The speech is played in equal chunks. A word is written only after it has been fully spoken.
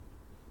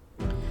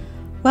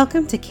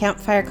Welcome to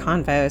Campfire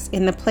Convos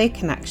in the Play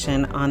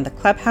Connection on the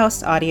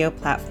Clubhouse audio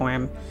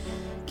platform.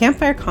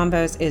 Campfire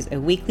Convos is a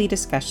weekly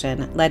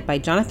discussion led by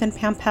Jonathan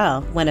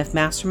Pampel, one of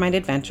Mastermind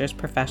Adventures'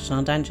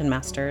 professional dungeon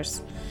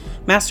masters.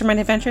 Mastermind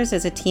Adventures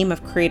is a team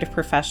of creative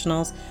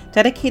professionals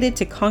dedicated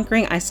to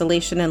conquering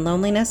isolation and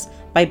loneliness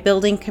by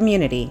building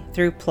community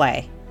through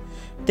play.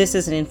 This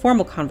is an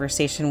informal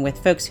conversation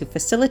with folks who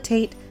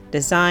facilitate,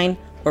 design,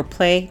 or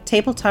play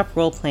tabletop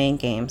role-playing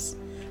games.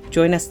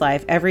 Join us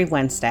live every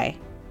Wednesday.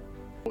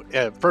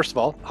 First of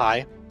all,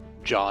 hi,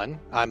 John.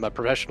 I'm a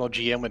professional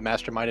GM with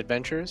Mastermind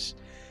Adventures.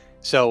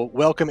 So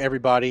welcome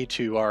everybody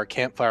to our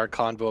Campfire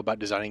Convo about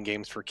designing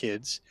games for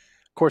kids.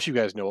 Of course, you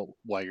guys know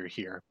why you're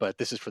here, but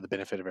this is for the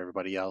benefit of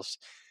everybody else.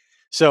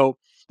 So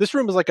this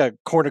room is like a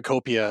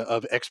cornucopia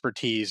of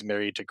expertise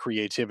married to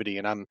creativity,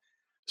 and I'm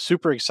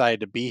super excited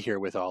to be here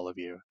with all of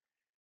you.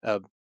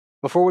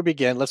 Before we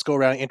begin, let's go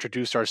around and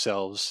introduce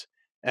ourselves.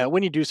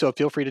 When you do so,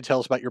 feel free to tell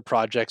us about your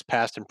projects,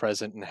 past and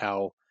present, and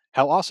how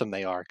awesome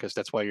they are, because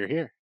that's why you're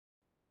here.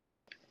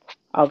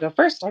 I'll go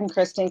first. I'm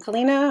Kristen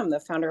Kalina. I'm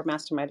the founder of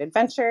Mastermind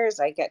Adventures.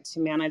 I get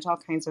to manage all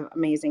kinds of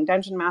amazing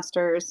dungeon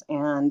masters,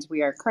 and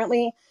we are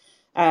currently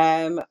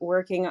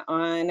working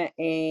on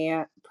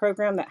a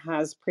program that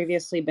has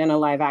previously been a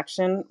live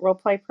action role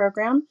play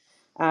program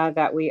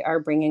that we are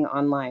bringing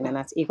online, and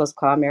that's Eagles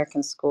Claw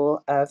American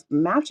School of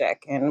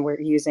Magic. And we're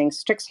using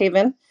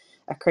Strixhaven,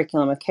 a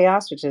curriculum of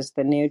chaos, which is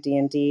the new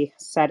D&D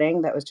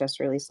setting that was just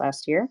released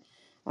last year.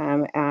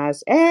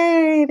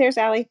 There's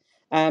Allie.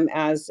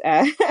 As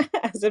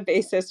as a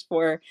basis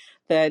for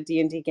the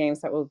D&D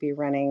games that will be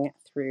running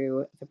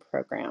through the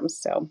program.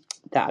 So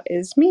that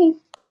is me.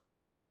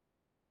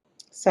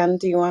 Sun,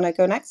 do you want to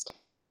go next?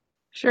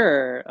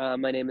 Sure.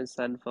 My name is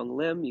Sun Feng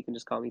Lim. You can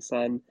just call me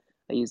Sun.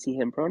 I use he,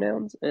 him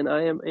pronouns, and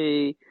I am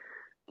a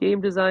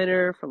game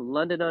designer from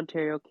London,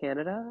 Ontario,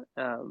 Canada.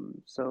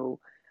 So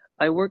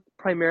I work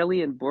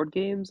primarily in board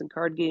games and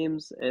card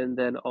games, and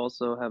then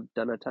also have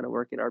done a ton of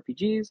work in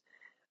RPGs.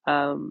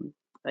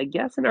 I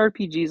guess in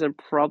RPGs, I'm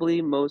probably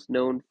most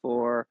known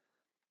for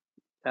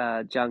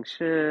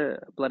Jiangshi,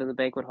 Blood in the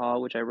Banquet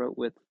Hall, which I wrote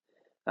with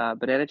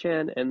Banana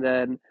Chan. And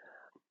then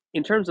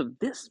in terms of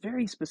this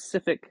very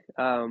specific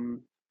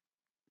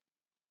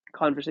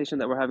conversation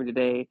that we're having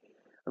today,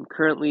 I'm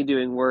currently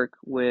doing work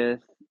with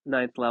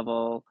ninth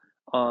level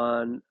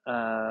on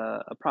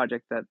a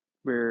project that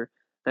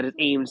is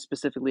aimed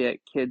specifically at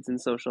kids and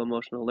social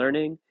emotional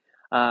learning.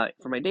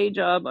 For my day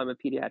job, I'm a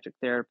pediatric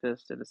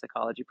therapist and a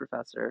psychology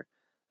professor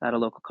at a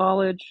local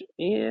college,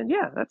 and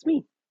yeah, that's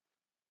me.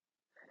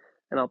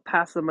 And I'll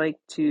pass the mic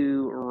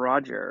to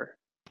Roger.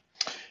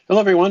 Hello,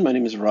 everyone. My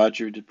name is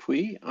Roger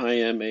Dupuy. I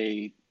am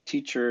a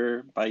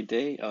teacher by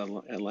day, a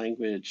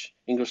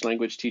English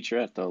language teacher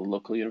at the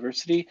local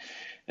university,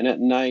 and at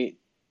night,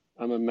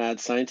 I'm a mad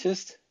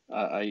scientist.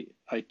 I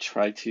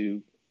try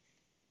to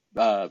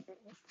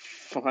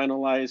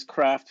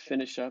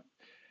finish up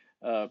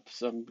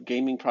some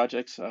gaming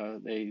projects,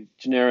 a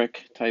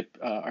generic type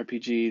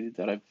RPG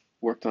that I've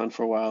worked on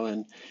for a while,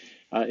 and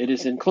it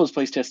is in closed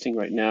place testing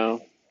right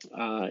now,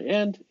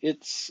 and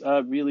it's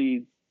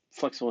really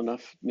flexible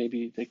enough.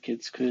 Maybe the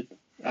kids could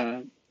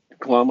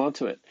glom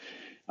onto it.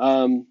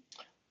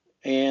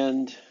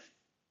 And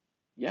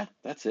yeah,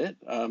 that's it.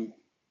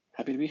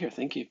 Happy to be here.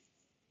 Thank you.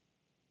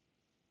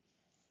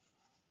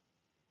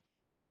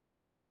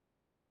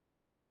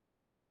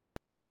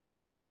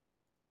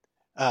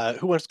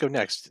 Who wants to go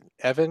next?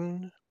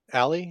 Evan?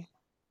 Allie?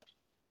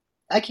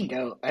 I can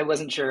go. I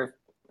wasn't sure if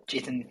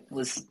Jason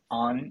was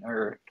on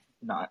or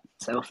not.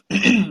 So,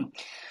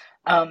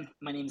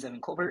 my name is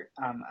Evan Colbert.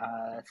 I'm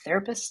a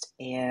therapist,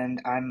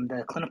 and I'm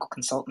the clinical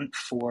consultant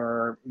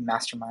for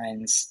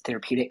Mastermind's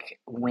therapeutic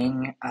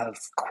wing of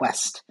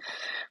Quest,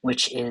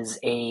 which is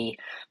a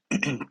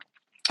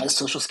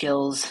social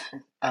skills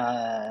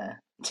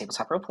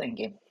tabletop role-playing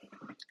game.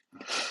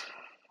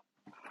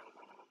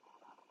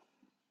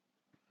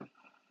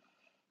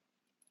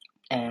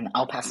 And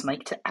I'll pass the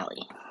mic to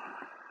Allie.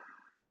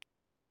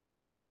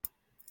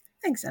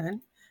 Thanks,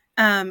 Evan.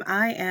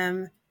 I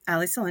am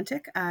Allie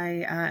Salentic.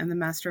 I am the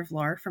Master of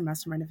Lore from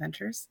Mastermind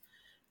Adventures.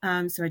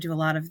 So I do a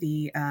lot of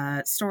the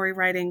story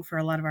writing for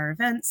a lot of our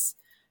events,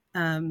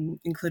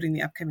 including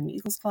the upcoming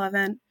Eagles Claw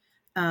event.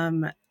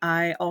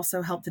 I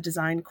also help to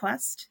design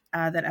Quest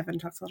that Evan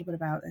talks a little bit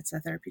about. It's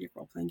a therapeutic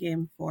role-playing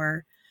game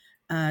for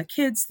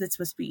kids that's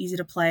supposed to be easy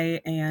to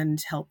play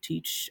and help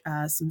teach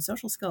some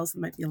social skills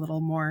that might be a little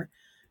more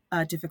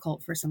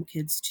difficult for some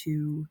kids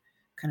to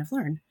kind of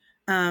learn.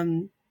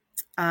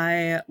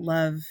 I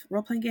love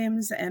role-playing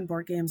games and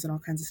board games and all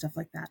kinds of stuff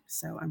like that.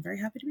 So I'm very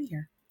happy to be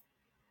here.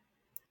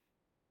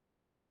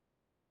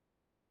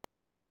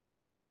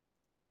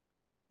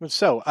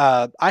 So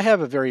I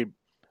have a very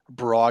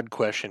broad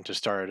question to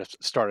start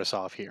us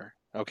off here.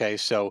 Okay,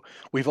 so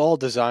we've all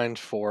designed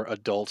for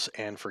adults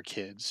and for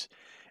kids.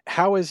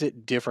 How is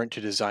it different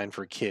to design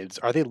for kids?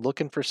 Are they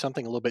looking for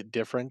something a little bit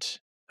different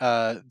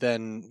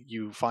than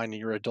you find in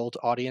your adult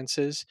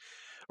audiences?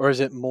 Or is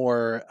it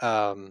more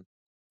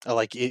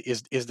like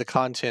is the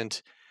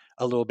content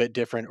a little bit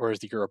different, or is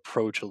your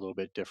approach a little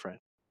bit different?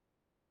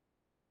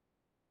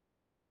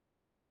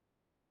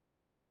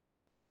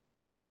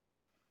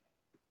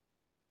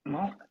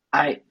 Well,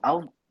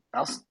 I'll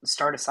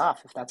start us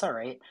off if that's all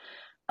right.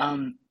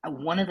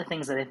 One of the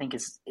things that I think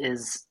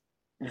is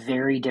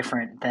very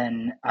different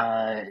than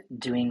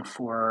doing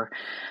for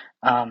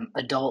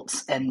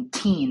adults and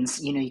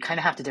teens. You kind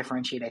of have to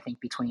differentiate, I think,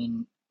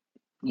 between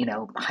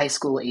high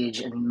school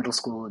age and middle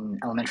school and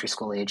elementary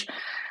school age.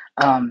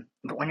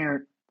 But when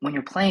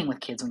you're playing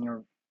with kids, when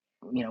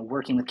you're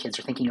working with kids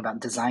or thinking about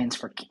designs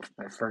for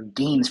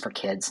games for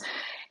kids,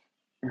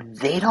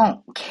 they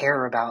don't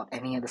care about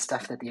any of the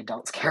stuff that the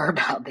adults care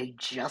about. They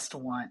just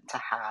want to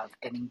have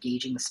an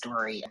engaging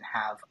story and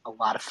have a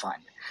lot of fun.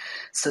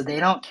 So they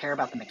don't care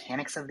about the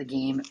mechanics of the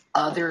game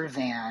other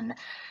than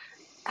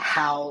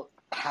how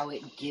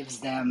it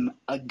gives them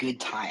a good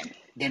time.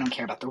 They don't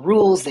care about the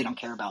rules. They don't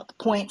care about the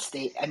points.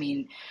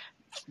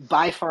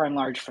 By far and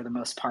large, for the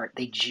most part,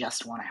 they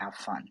just want to have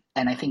fun.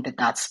 And I think that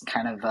that's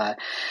kind of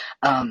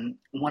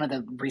one of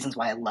the reasons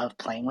why I love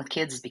playing with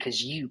kids, is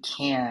because you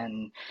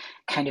can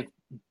kind of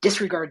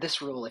disregard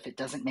this rule if it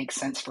doesn't make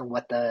sense for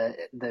what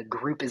the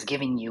group is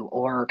giving you,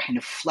 or kind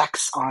of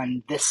flex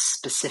on this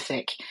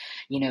specific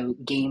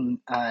game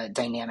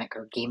dynamic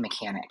or game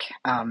mechanic,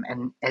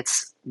 and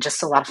it's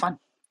just a lot of fun.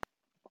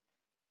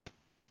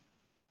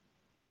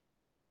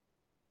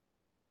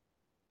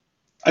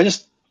 I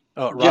just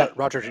yeah.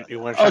 Roger, do you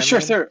want to chime sure,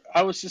 in? sir.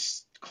 I was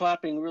just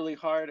clapping really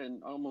hard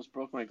and almost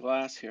broke my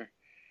glass here.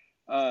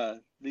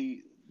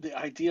 The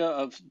idea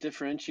of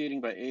differentiating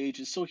by age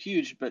is so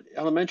huge, but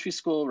elementary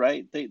school,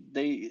 right?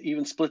 They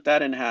even split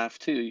that in half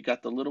too. You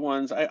got the little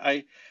ones.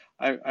 I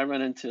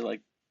run into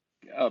like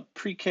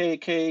pre-K,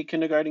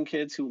 kindergarten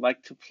kids who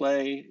like to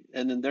play,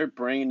 and then their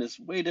brain is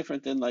way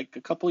different than like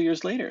a couple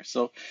years later.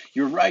 So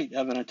you're right,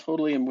 Evan. I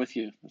totally am with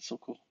you. That's so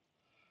cool.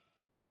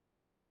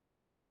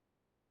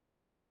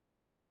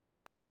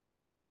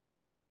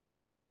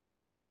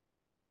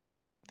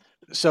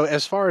 So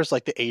as far as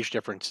like the age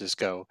differences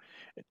go,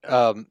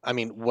 I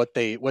mean, what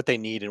they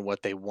need and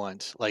what they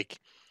want,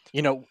 like,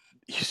 you know,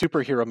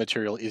 superhero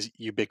material is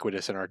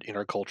ubiquitous in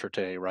our culture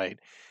today, right?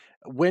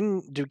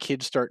 When do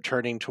kids start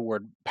turning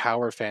toward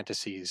power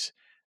fantasies,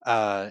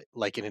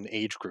 like in an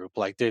age group?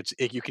 Like,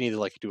 you can either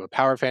like do a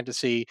power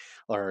fantasy,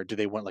 or do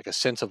they want like a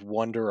sense of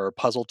wonder or a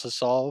puzzle to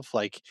solve?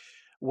 Like,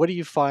 what do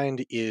you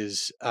find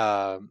is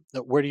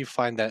where do you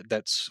find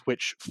that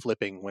switch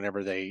flipping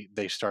whenever they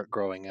start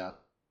growing up?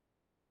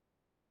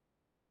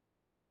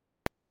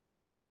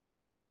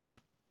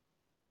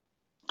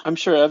 I'm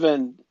sure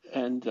Evan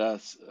and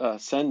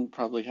Sen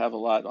probably have a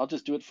lot. I'll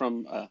just do it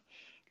from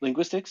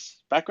linguistics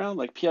background,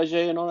 like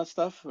Piaget and all that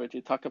stuff, where they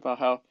talk about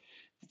how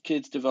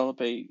kids develop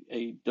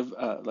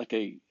like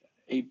a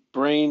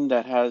brain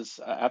that has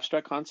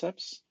abstract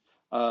concepts.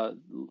 Uh,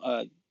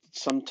 uh,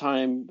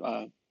 Sometime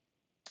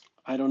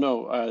I don't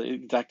know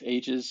exact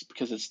ages,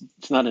 because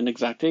it's not an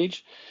exact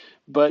age,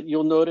 but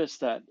you'll notice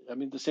that, I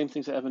mean, the same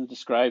things that Evan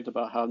described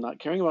about how not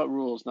caring about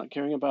rules, not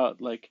caring about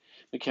like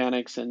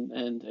mechanics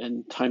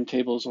and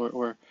timetables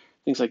or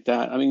things like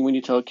that. I mean, when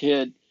you tell a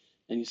kid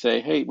and you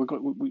say, "Hey, we're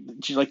going,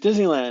 do you like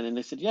Disneyland?" And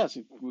they said, "Yes,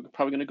 we're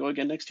probably going to go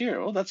again next year."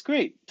 Oh, that's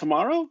great.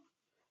 Tomorrow?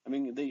 I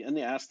mean, they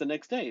ask the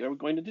next day, "Are we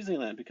going to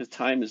Disneyland?" Because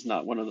time is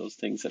not one of those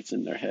things that's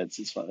in their heads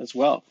as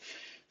well.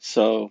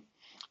 So,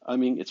 I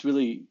mean,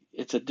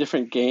 it's a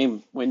different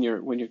game when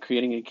you're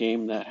creating a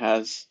game that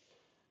has,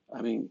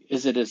 I mean,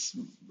 is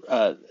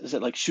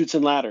it like shoots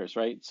and ladders,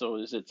 right? So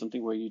is it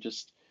something where you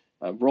just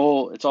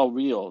roll? It's all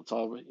real. It's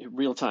all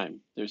real time.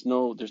 There's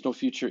no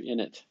future in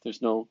it.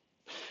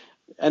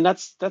 And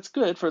that's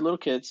good for little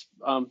kids.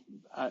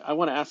 I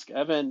want to ask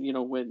Evan,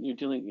 when you're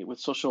dealing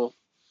with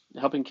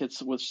helping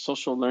kids with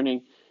social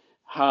learning,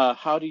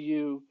 how do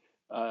you,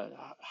 uh,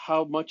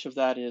 how much of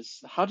that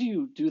is, how do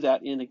you do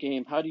that in a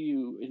game? How do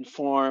you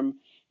inform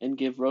and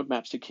give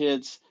roadmaps to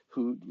kids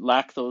who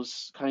lack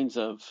those kinds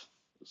of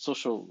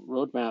social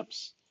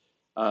roadmaps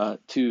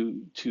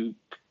to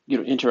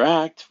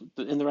interact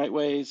in the right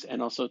ways,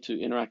 and also to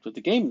interact with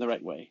the game the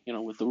right way,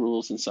 with the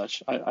rules and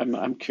such.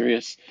 I'm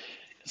curious,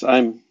 because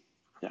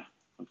yeah,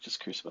 I'm just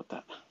curious about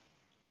that.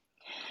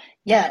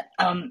 Yeah,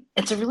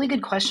 it's a really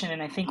good question,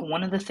 and I think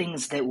one of the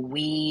things that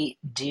we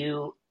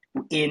do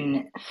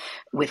in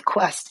with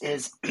Quest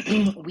is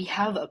we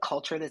have a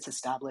culture that's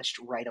established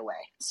right away.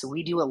 So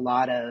we do a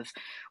lot of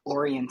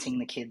orienting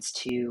the kids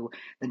to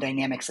the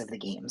dynamics of the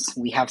games.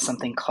 We have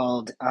something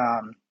called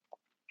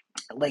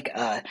like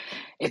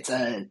it's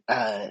a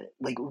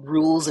like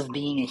rules of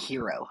being a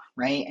hero,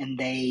 right? And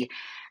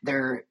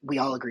we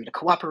all agree to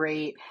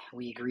cooperate.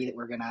 We agree that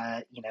we're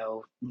gonna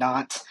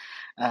not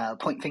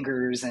point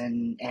fingers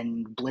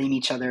and blame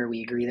each other.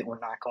 We agree that we're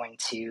not going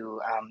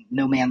to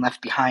no man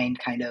left behind,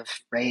 kind of,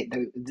 right?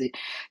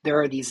 There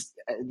are these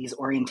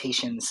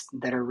orientations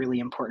that are really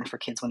important for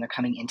kids when they're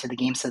coming into the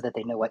game, so that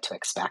they know what to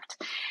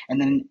expect. And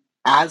then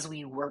as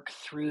we work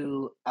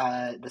through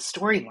the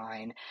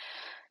storyline,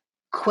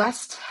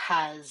 Quest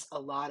has a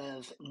lot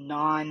of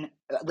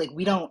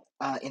we don't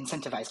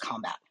incentivize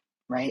combat,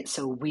 right?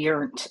 So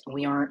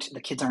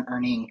the kids aren't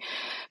earning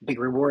big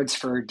rewards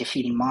for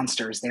defeating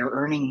monsters. They're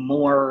earning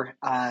more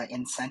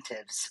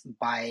incentives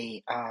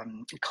by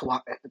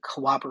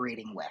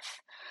cooperating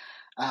with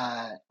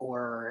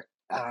or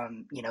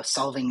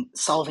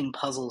solving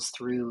puzzles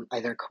through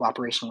either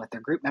cooperation with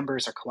their group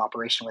members or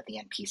cooperation with the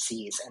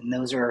NPCs, and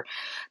those are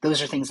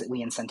things that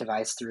we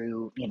incentivize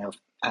through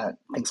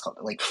things called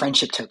like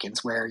friendship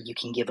tokens, where you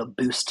can give a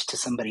boost to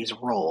somebody's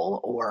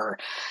role, or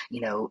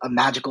a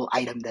magical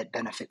item that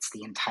benefits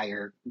the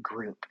entire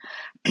group.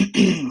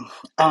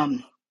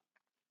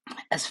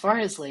 As far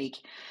as like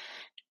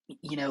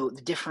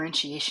the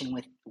differentiation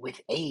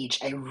with age,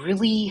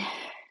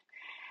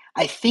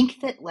 I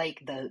think that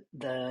like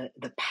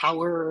the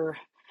power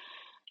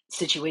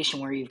situation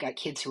where you've got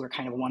kids who are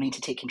kind of wanting to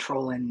take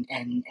control and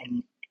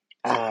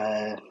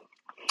uh,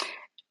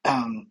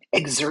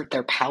 exert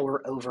their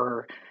power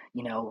over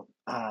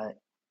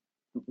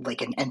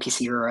like an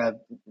NPC or a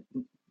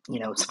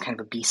some kind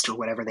of a beast or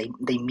whatever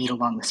they meet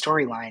along the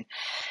storyline.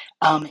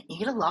 You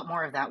get a lot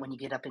more of that when you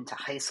get up into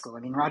high school. I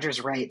mean,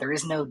 Roger's right. There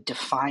is no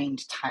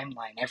defined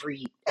timeline.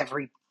 Every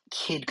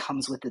kid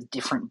comes with a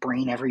different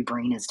brain. Every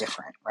brain is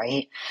different,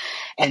 right?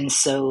 And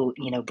so,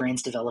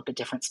 brains develop at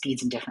different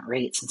speeds and different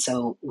rates. And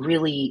so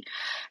really,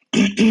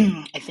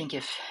 I think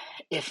if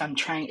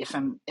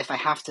I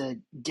have to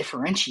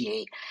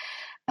differentiate,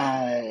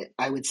 I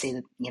would say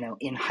that,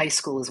 in high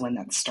school is when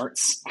that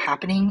starts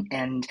happening.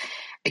 And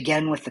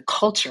again, with the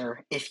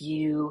culture, if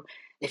you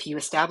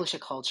establish a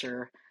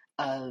culture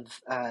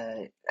of,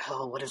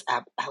 what is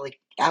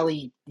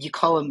Allie, you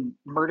call them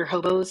murder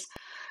hobos?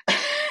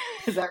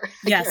 Is that right?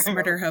 Yes,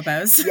 murder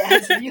hobos.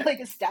 Yes, if you like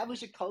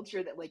establish a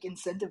culture that like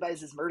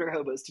incentivizes murder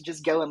hobos to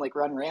just go and like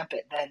run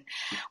rampant, then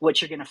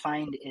what you're going to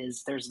find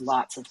is there's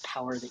lots of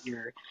power that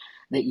you're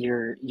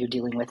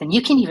dealing with, and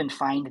you can even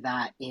find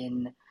that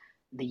in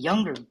the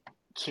younger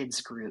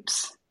kids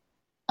groups.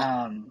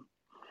 Like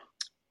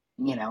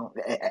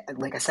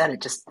I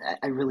said,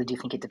 I really do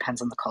think it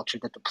depends on the culture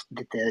that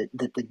the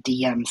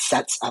DM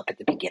sets up at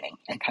the beginning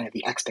and kind of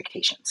the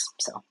expectations.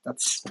 So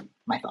that's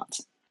my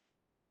thoughts.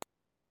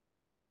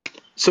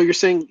 So you're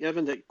saying,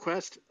 Evan, that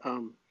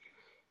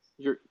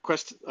your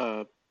Quest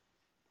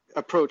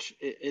approach,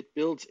 it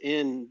builds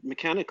in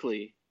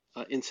mechanically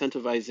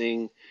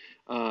incentivizing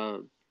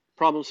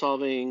problem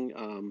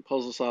solving,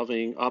 puzzle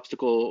solving,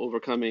 obstacle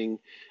overcoming,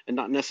 and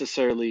not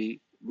necessarily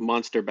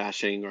monster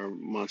bashing or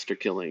monster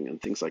killing and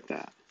things like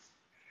that.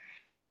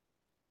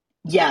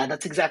 Yeah,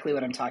 that's exactly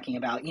what I'm talking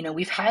about.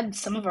 We've had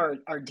some of our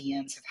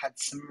DMs have had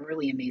some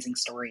really amazing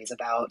stories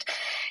about,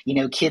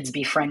 kids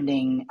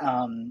befriending,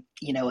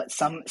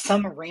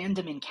 some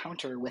random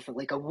encounter with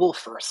like a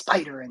wolf or a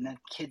spider, and the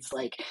kid's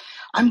like,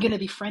 "I'm gonna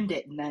befriend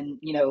it," and then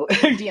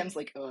DM's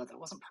like, "Oh, that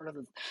wasn't part of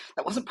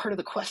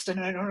the quest." And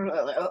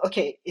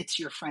okay, it's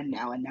your friend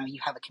now, and now you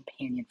have a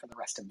companion for the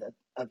rest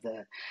of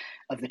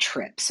the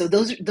trip. So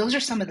those are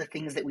some of the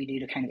things that we do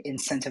to kind of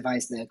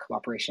incentivize the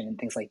cooperation and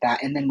things like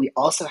that. And then we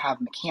also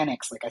have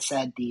mechanics, like I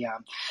said,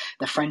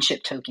 the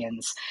friendship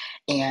tokens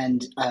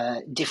and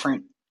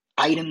different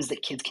items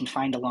that kids can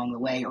find along the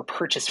way or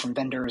purchase from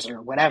vendors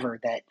or whatever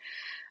that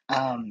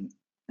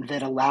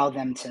that allow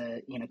them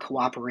to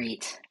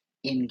cooperate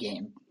in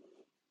game.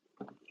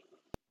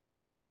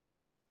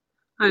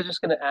 I was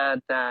just going to add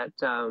that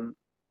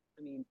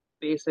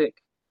basic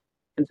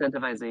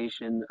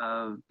incentivization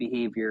of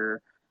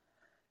behavior,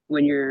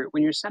 when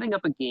you're setting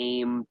up a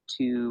game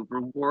to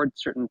reward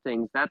certain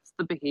things, that's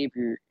the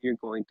behavior you're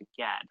going to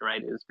get,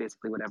 right? Is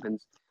basically what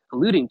Evan's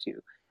alluding to.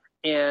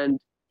 And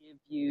if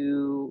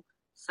you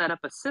set up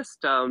a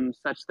system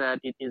such that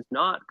it is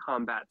not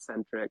combat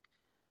centric,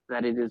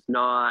 that it is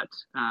not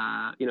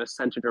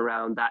centered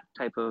around that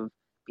type of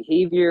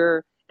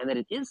behavior, and that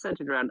it is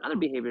centered around other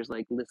behaviors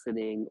like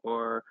listening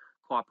or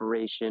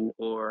cooperation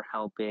or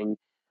helping,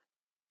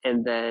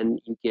 and then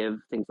you give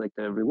things like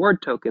the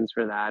reward tokens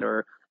for that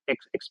or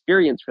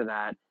experience for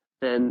that,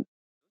 then those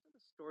are the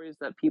stories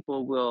that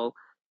people will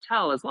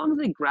tell as long as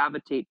they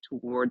gravitate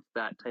towards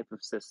that type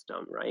of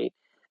system, right?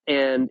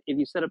 And if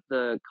you set up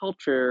the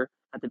culture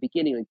at the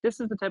beginning, like this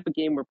is the type of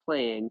game we're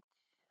playing,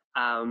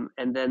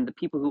 and then the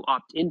people who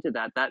opt into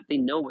that they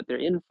know what they're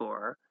in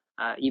for,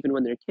 even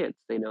when they're kids,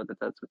 they know that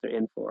that's what they're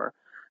in for.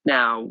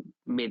 Now,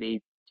 may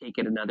they take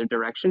it another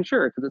direction?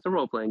 Sure, because it's a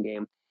role-playing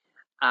game.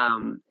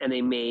 And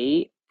they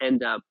may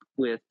end up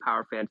with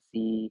power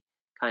fantasy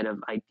kind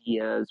of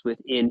ideas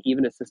within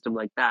even a system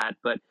like that.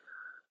 But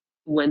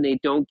when they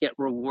don't get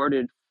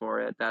rewarded for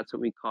it, that's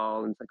what we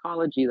call in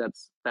psychology, that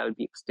would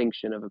be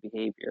extinction of a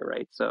behavior,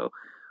 right? So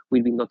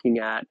we'd be looking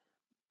at,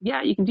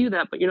 yeah, you can do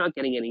that, but you're not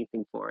getting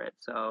anything for it.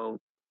 So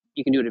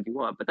you can do it if you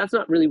want, but that's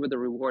not really where the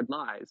reward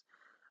lies,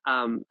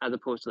 as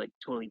opposed to like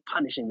totally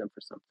punishing them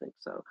for something.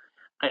 So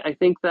I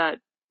think that,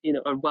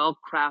 a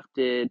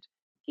well-crafted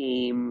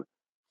game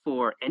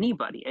for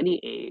anybody, any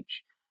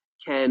age,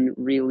 can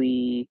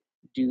really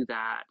do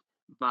that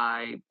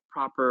by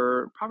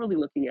properly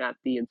looking at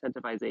the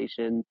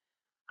incentivization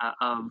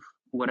of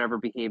whatever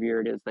behavior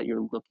it is that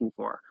you're looking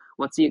for.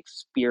 What's the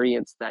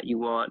experience that you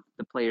want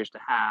the players to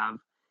have?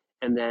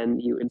 and then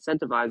you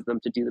incentivize them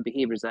to do the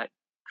behaviors that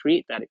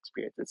create that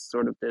experience. It's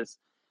sort of this,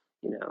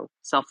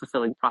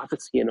 self-fulfilling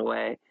prophecy in a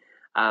way.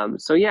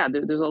 So yeah,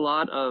 there's a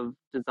lot of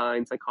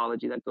design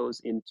psychology that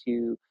goes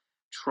into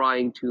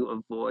trying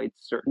to avoid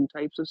certain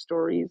types of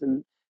stories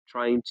and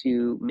trying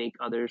to make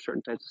other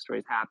certain types of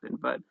stories happen.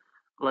 But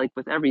like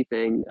with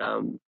everything,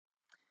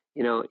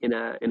 in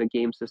a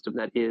game system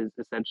that is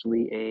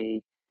essentially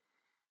a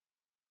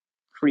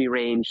free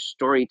range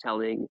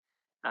storytelling,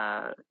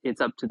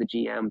 it's up to the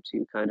GM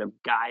to kind of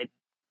guide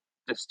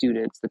the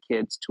students, the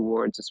kids,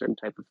 towards a certain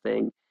type of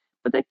thing.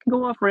 But they can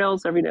go off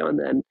rails every now and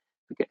then,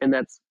 and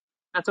that's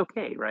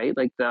okay, right?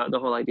 Like the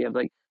whole idea of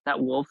like that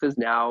wolf is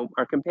now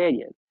our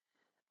companion.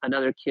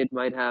 Another kid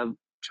might have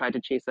tried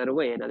to chase that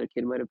away. Another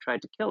kid might have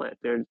tried to kill it.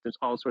 There's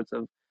all sorts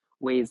of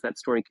ways that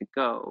story could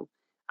go.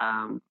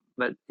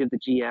 But if the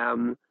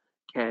GM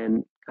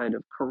can kind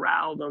of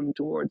corral them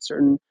towards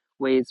certain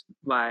ways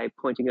by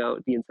pointing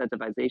out the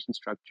incentivization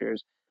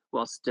structures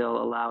while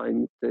still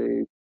allowing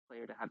the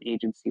player to have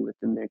agency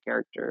within their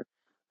character,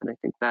 and I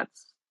think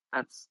that's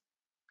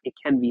it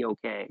can be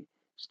okay. It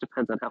just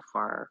depends on how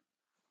far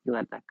you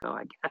let that go,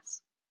 I guess.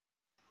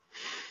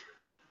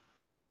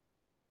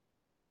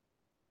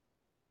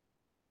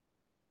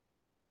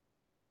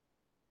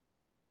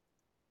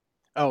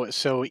 Oh,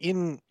 so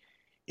in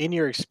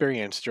your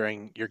experience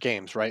during your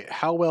games, right?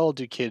 How well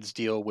do kids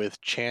deal with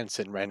chance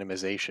and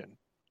randomization?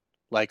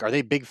 Like, are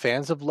they big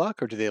fans of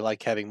luck, or do they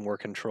like having more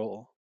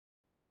control?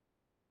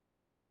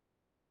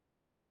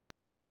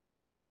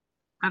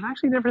 I've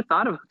actually never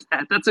thought about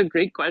that. That's a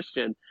great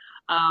question.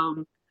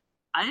 Um,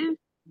 I've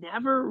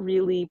never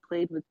really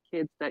played with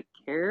kids that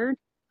cared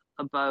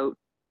about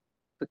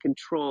the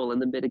control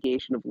and the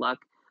mitigation of luck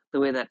the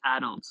way that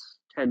adults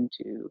tend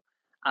to.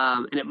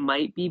 And it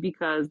might be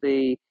because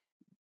they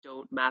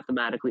don't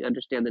mathematically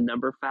understand the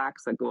number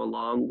facts that go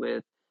along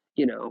with,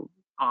 you know,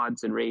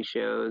 odds and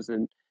ratios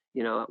and,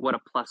 what a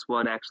plus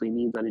one actually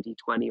means on a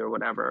d20 or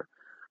whatever.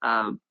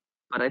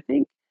 But I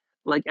think,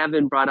 like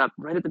Evan brought up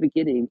right at the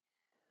beginning,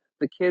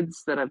 the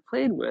kids that I've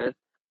played with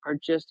are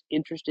just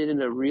interested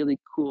in a really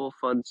cool,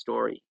 fun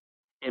story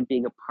and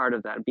being a part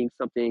of that, being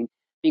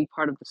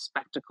part of the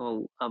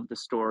spectacle of the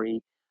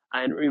story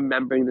and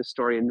remembering the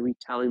story and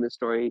retelling the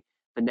story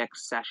the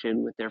next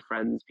session with their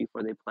friends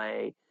before they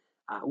play.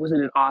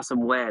 Wasn't it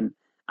awesome when?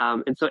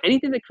 And so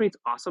anything that creates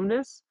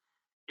awesomeness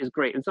is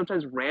great. And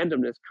sometimes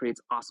randomness creates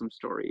awesome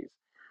stories.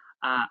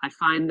 I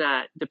find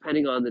that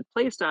depending on the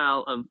play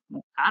style of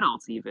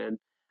adults, even,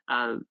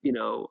 a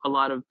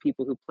lot of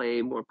people who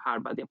play more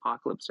powered by the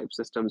apocalypse type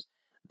systems,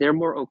 they're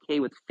more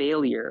okay with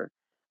failure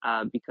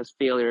because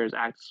failure is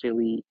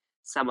actually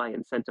semi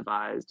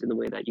incentivized in the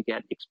way that you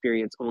get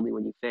experience only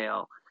when you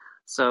fail.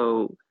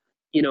 So,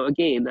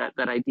 again,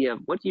 that idea of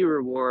what do you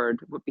reward,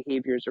 what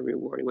behaviors are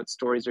rewarding, what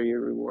stories are you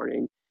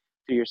rewarding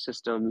through your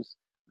systems,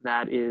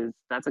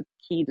 that's a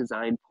key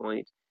design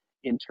point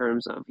in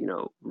terms of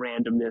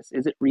randomness.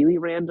 Is it really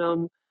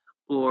random,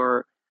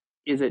 or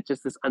is it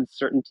just this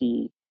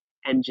uncertainty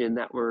engine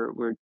that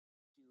we're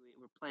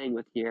playing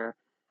with here?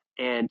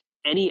 And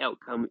any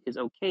outcome is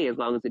okay as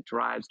long as it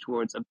drives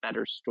towards a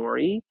better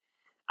story.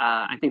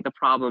 I think the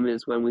problem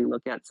is when we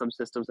look at some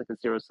systems like a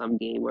zero sum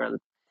game where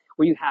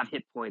you have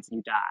hit points and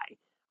you die,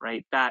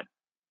 right?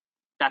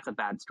 That's a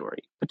bad story,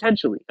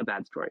 potentially a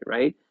bad story,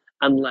 right?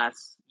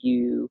 Unless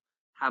you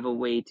have a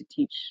way to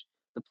teach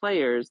the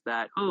players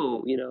that,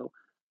 oh,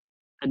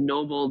 a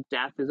noble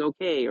death is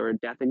okay, or a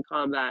death in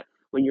combat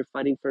when you're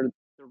fighting for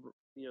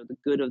the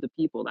good of the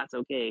people. That's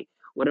okay.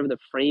 Whatever the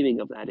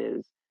framing of that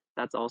is,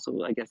 that's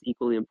also, I guess,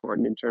 equally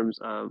important in terms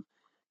of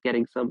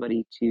getting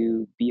somebody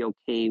to be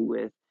okay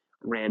with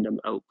random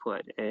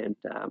output and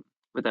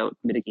without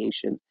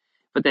mitigation.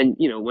 But then,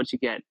 once you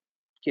get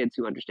kids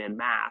who understand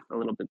math a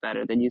little bit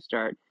better, then you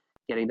start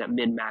getting that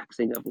min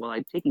maxing of, well,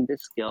 I'm taking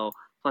this skill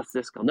plus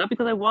this skill, not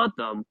because I want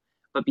them,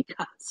 but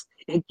because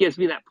it gives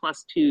me that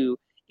 +2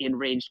 in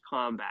ranged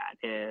combat,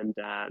 and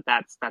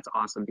that's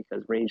awesome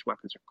because ranged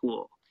weapons are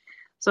cool.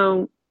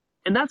 So,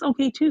 and that's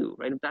okay too,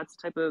 right? If that's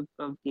the type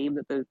of game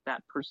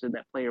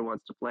that player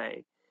wants to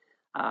play,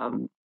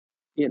 um,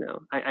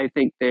 I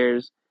think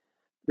there's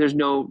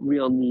no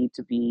real need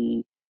to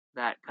be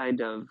that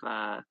kind of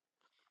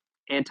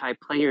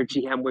anti-player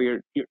GM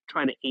where you're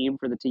trying to aim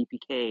for the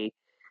TPK.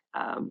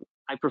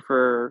 I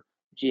prefer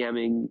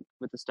GMing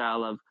with the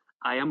style of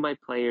I am my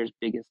player's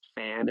biggest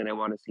fan and I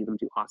want to see them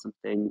do awesome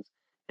things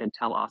and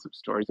tell awesome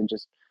stories and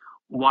just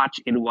watch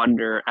in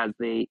wonder as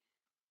they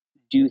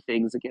do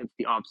things against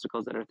the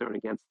obstacles that are thrown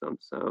against them.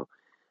 So,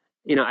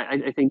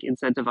 I think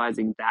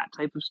incentivizing that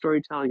type of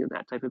storytelling and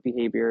that type of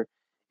behavior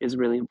is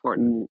really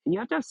important. And you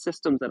have to have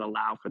systems that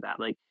allow for that.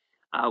 Like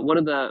one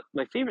of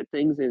my favorite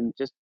things in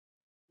just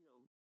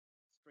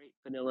straight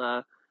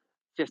vanilla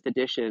fifth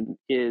edition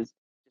is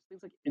just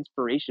things like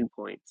inspiration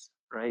points,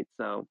 right?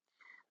 So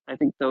I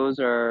think those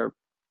are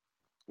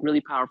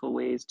really powerful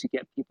ways to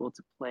get people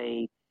to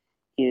play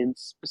in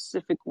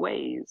specific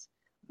ways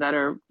that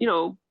are,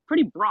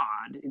 pretty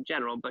broad in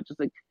general, but just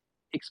like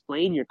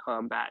explain your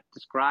combat,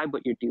 describe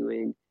what you're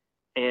doing,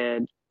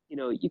 and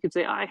you could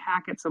say, I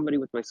hack at somebody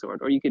with my sword,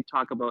 or you could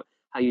talk about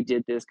how you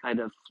did this kind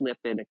of flip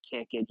and it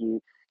can't get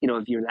you.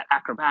 If you're that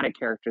acrobatic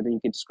character, then you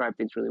can describe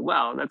things really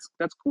well.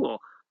 That's cool.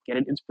 Get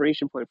an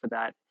inspiration point for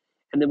that.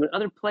 And then when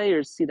other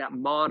players see that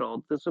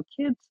modeled, so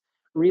kids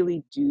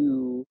really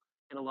do,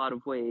 in a lot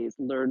of ways,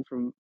 learn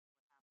from what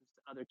happens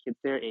to other kids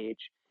their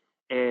age.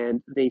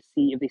 And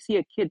if they see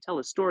a kid tell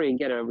a story and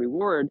get a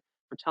reward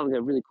for telling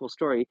a really cool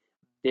story,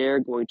 they're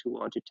going to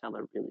want to tell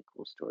a really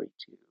cool story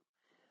too.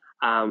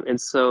 And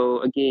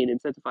so, again,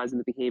 incentivizing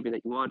the behavior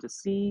that you want to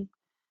see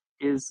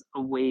is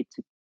a way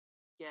to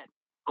get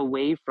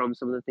away from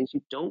some of the things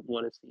you don't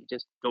want to see.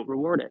 Just don't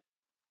reward it.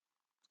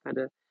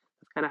 That's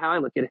kind of how I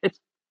look at it.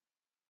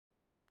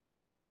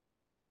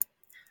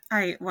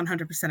 I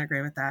 100%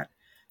 agree with that.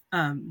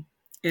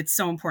 It's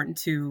so important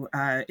to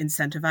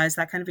incentivize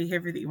that kind of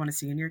behavior that you want to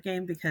see in your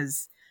game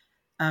because,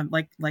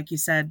 like you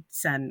said,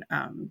 Sen,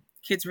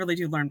 kids really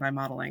do learn by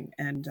modeling,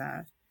 and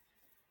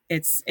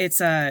it's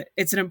an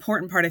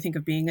important part, I think,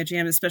 of being a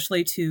GM,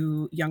 especially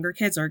to younger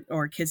kids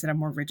or kids that have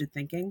more rigid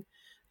thinking.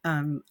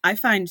 I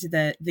find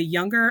that the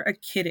younger a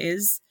kid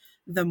is,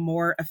 the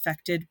more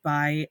affected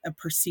by a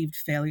perceived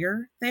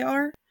failure they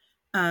are.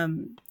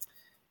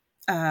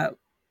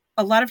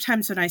 A lot of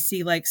times when I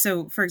see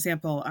so for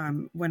example,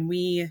 when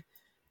we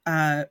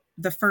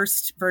the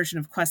first version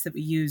of Quest that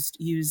we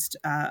used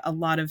a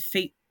lot of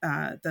fate,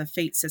 the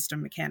fate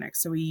system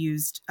mechanics. So we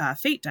used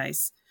fate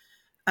dice,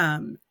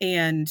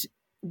 and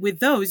with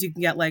those you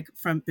can get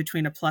from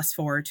between a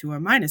 +4 to a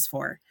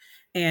 -4.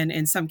 And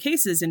in some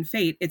cases in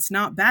Fate, it's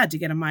not bad to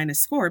get a minus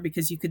score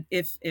because you could,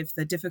 if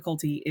the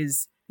difficulty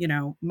is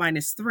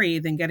 -3,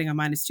 then getting a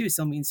 -2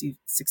 still means you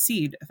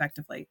succeed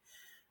effectively.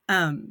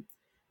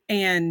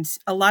 And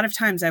a lot of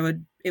times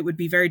it would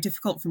be very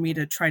difficult for me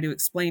to try to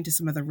explain to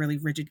some of the really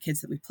rigid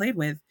kids that we played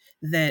with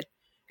that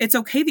it's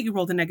okay that you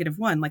rolled a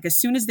 -1. Like as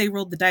soon as they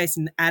rolled the dice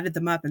and added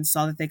them up and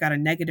saw that they got a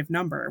negative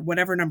number,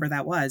 whatever number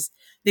that was,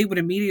 they would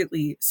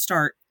immediately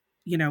start,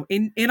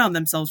 in on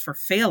themselves for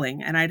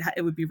failing. And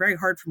it would be very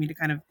hard for me to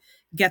kind of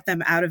get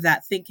them out of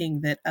that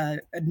thinking that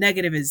a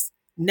negative is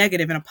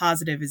negative and a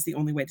positive is the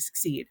only way to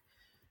succeed.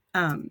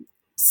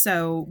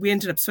 So we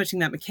ended up switching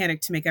that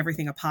mechanic to make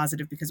everything a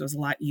positive because it was a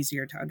lot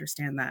easier to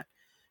understand that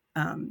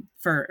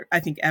for, I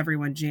think,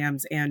 everyone,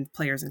 GMs and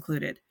players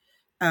included.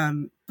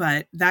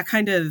 But that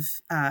kind of,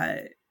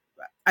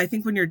 I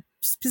think when you're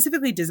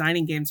specifically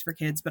designing games for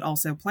kids, but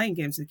also playing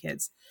games with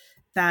kids,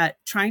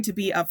 that trying to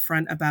be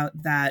upfront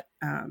about that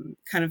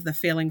kind of the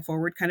failing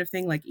forward kind of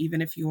thing, like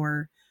even if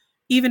you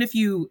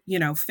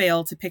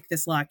fail to pick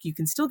this lock, you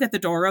can still get the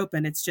door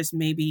open. It's just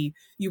maybe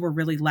you were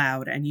really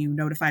loud and you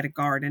notified a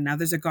guard and now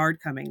there's a guard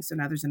coming. So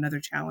now there's another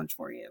challenge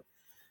for you.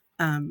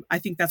 I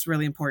think that's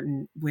really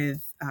important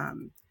with,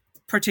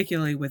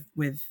 particularly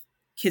with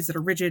kids that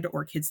are rigid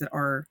or kids that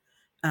are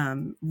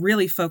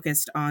really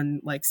focused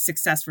on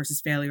success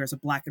versus failure as a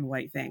black and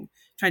white thing,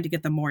 trying to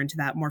get them more into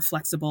that more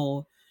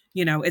flexible,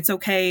 it's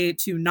okay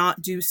to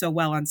not do so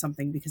well on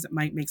something because it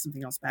might make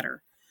something else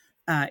better,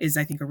 is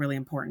I think a really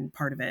important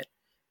part of it.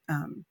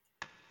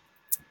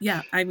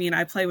 Yeah, I mean,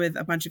 I play with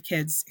a bunch of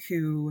kids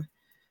who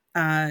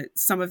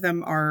some of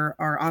them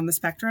are on the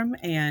spectrum,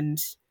 and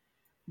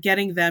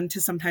getting them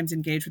to sometimes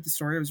engage with the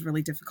story was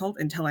really difficult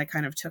until I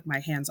kind of took my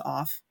hands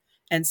off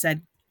and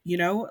said,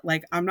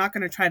 I'm not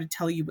going to try to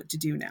tell you what to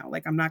do now.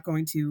 I'm not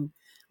going to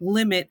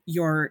limit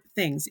your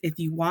things. If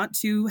you want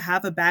to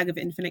have a bag of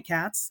infinite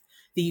cats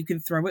that you can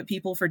throw at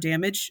people for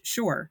damage,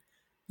 sure,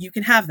 you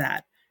can have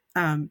that.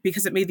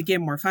 Because it made the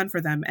game more fun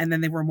for them, and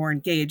then they were more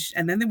engaged,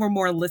 and then they were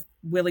more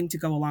willing to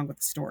go along with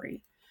the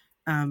story.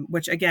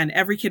 Which again,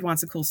 every kid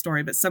wants a cool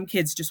story, but some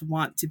kids just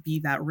want to be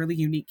that really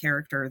unique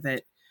character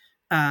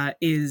that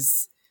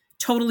is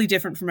totally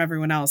different from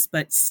everyone else,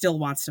 but still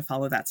wants to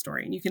follow that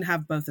story. And you can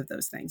have both of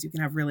those things. You can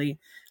have really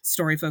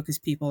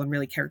story-focused people and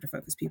really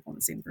character-focused people in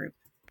the same group.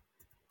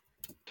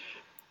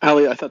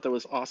 Ali, I thought that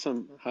was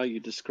awesome how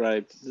you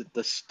described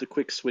the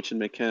quick switch in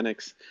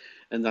mechanics,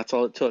 and that's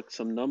all it took,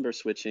 some number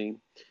switching.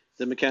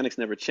 The mechanics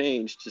never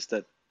changed, just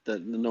that the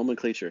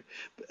nomenclature.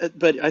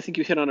 But I think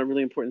you hit on a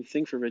really important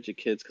thing for rigid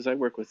kids, because I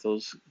work with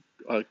those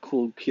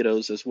cool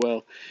kiddos as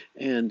well,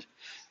 and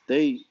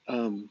they,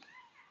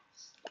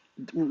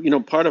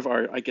 part of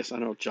our, I guess, I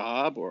don't know,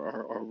 job or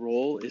our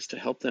role is to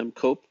help them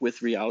cope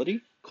with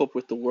reality, cope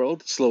with the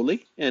world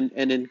slowly and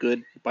in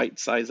good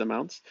bite-sized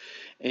amounts.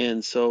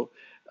 And so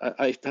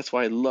that's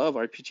why I love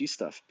RPG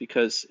stuff,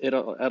 because it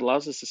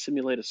allows us to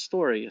simulate a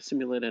story,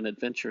 simulate an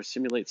adventure,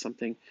 simulate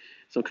something,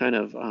 some kind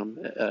of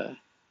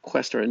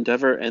quest or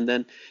endeavor, and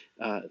then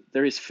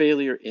there is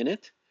failure in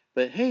it.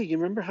 But hey, you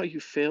remember how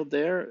you failed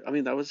there? I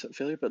mean, that was a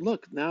failure, but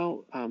look,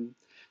 now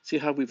see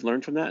how we've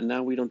learned from that, and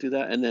now we don't do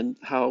that, and then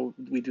how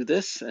we do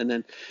this, and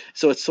then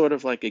so it's sort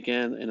of like,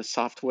 again, in a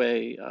soft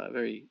way,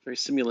 very very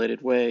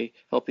simulated way,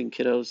 helping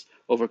kiddos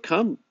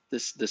overcome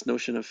this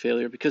notion of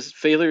failure, because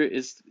failure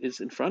is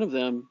in front of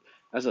them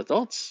as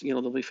adults.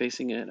 They'll be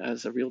facing it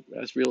as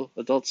real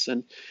adults,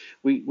 and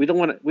we don't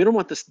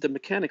want the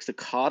mechanics to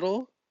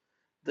coddle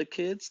the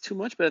kids too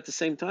much, but at the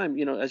same time,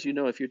 as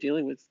if you're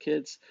dealing with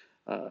kids,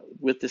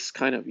 with this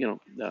kind of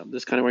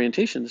this kind of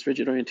orientation, this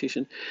rigid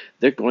orientation,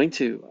 they're going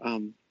to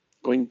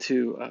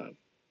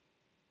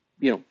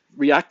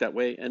react that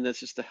way, and that's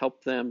just to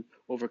help them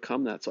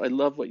overcome that. So I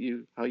love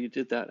how you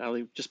did that,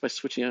 Ali, just by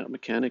switching out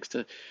mechanics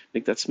to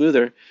make that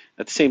smoother.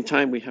 At the same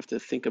time, we have to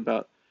think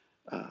about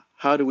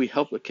how do we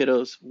help the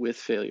kiddos with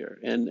failure,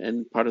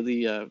 and part of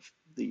the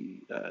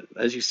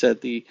as you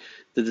said, the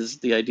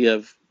idea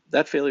of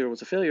that failure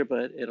was a failure,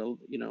 but it'll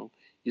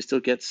you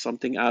still get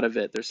something out of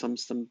it. There's some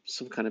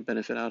kind of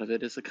benefit out of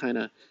it. It's a kind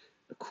of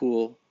a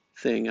cool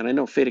thing. And I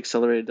know Fate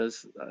Accelerated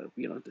does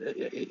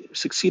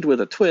succeed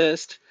with a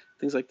twist,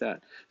 things like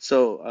that.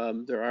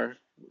 So there are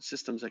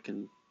systems that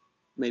can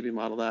maybe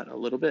model that a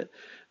little bit.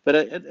 But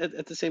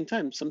at the same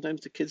time,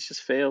 sometimes the kids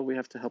just fail. We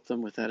have to help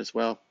them with that as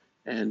well.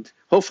 And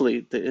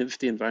hopefully, if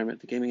the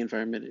gaming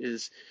environment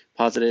is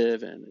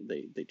positive and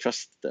they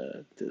trust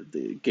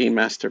the game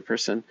master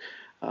person,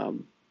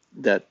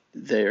 that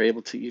they're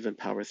able to even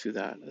power through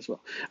that as well.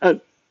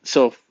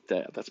 So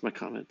that's my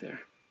comment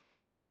there.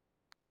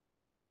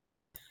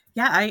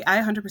 Yeah, I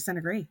 100%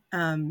 agree.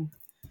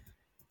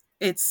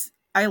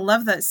 I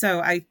love that. So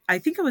I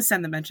think it was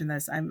Sen that mentioned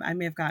this. I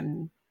may have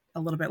gotten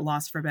a little bit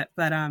lost for a bit,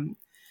 but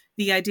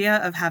the idea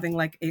of having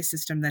like a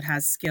system that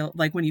has skill,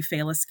 like when you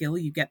fail a skill,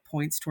 you get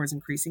points towards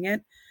increasing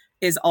it,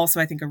 is also,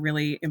 I think, a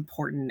really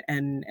important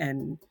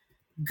and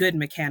good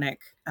mechanic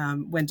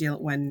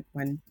when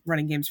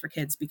running games for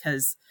kids,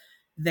 because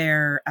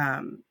they're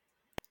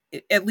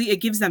at least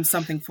it gives them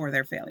something for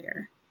their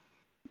failure.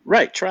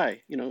 Right,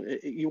 try.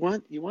 You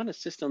want a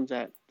system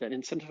that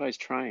incentivizes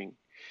trying.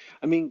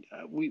 I mean,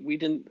 we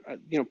didn't,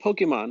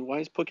 Pokemon. Why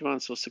is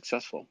Pokemon so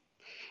successful?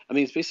 I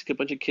mean, it's basically a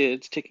bunch of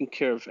kids taking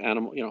care of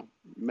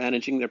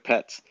managing their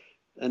pets,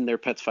 and their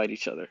pets fight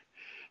each other,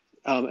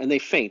 and they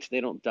faint.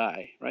 They don't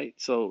die, right?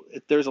 So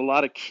there's a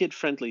lot of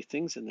kid-friendly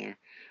things in there,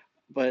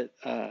 but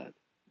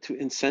to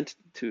incent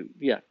to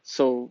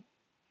So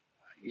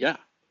yeah,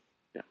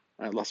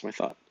 I lost my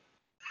thought.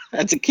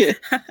 As a kid.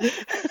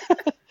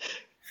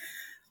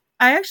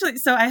 I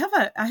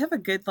have a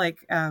good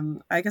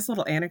I guess a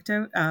little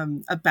anecdote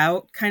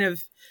about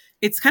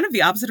it's kind of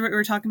the opposite of what we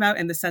were talking about,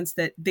 in the sense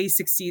that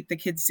the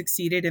kids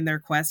succeeded in their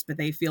quest, but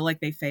they feel like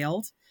they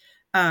failed.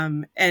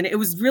 And it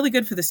was really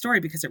good for the story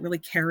because it really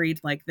carried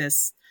like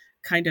this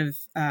kind of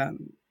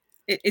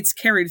it's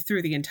carried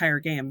through the entire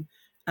game.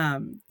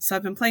 So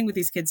I've been playing with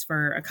these kids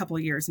for a couple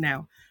of years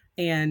now,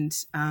 and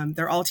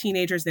they're all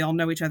teenagers. They all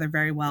know each other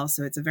very well,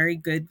 so it's a very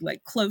good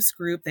like close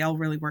group. They all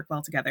really work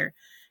well together.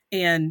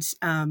 And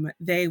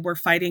they were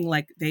fighting,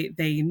 like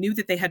they knew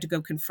that they had to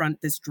go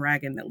confront this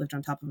dragon that lived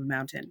on top of a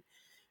mountain.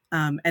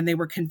 And they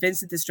were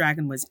convinced that this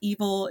dragon was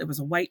evil. It was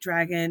a white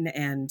dragon,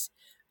 and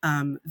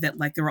that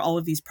like there were all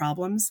of these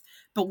problems.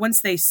 But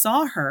once they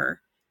saw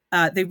her,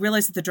 they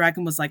realized that the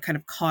dragon was like kind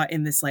of caught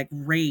in this like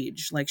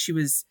rage. Like she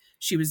was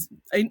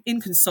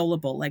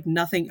inconsolable. Like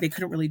nothing. They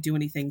couldn't really do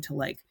anything to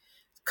like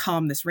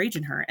calm this rage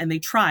in her. And they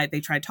tried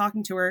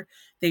talking to her.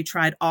 They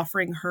tried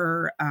offering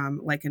her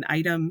like an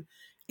item.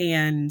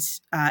 And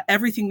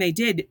everything they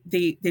did,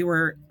 they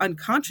were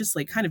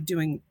unconsciously kind of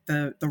doing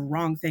the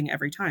wrong thing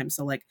every time.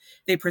 So like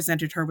they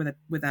presented her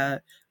with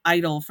a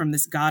idol from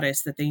this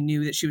goddess that they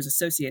knew that she was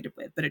associated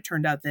with, but it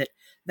turned out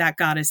that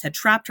goddess had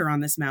trapped her on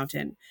this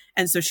mountain,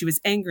 and so she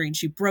was angry and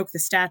she broke the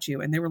statue.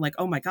 And they were like,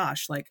 "Oh my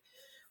gosh! Like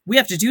we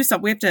have to do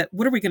something.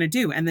 What are we going to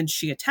do?" And then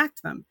she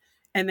attacked them.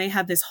 And they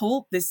had this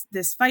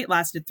fight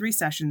lasted 3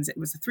 sessions. It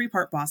was a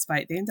 3-part boss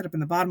fight. They ended up in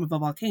the bottom of a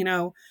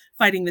volcano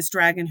fighting this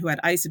dragon who had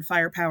ice and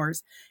fire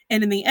powers.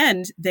 And in the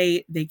end,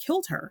 they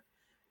killed her.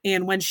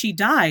 And when she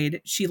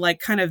died, she like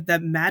kind of the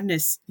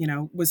madness,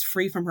 was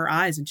free from her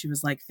eyes. And she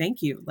was like,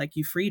 "Thank you. Like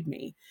you freed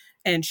me."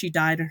 And she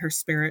died, and her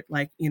spirit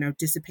like,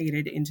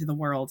 dissipated into the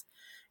world.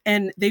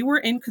 And they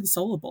were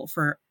inconsolable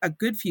for a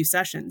good few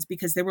sessions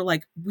because they were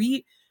like,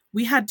 we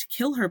had to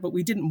kill her, but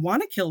we didn't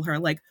want to kill her.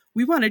 Like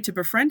we wanted to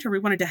befriend her. We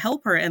wanted to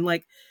help her. And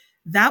like,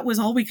 that was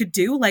all we could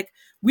do. Like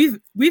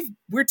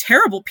we're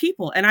terrible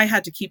people. And I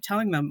had to keep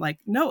telling them like,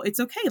 no, it's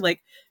okay.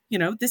 Like,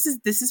 this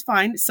is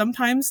fine.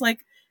 Sometimes like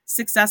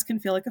success can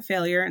feel like a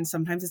failure, and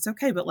sometimes it's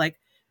okay, but like,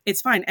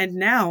 it's fine. And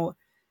now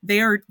they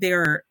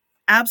are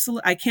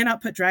absolutely, I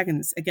cannot put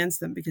dragons against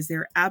them because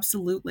they're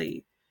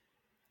absolutely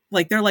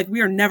like, they're like,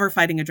 we are never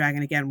fighting a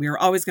dragon again. We are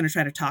always going to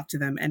try to talk to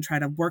them and try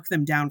to work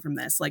them down from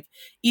this. Like,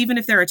 even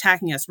if they're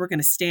attacking us, we're going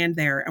to stand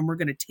there and we're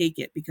going to take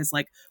it because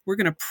like, we're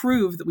going to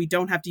prove that we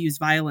don't have to use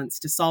violence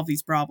to solve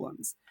these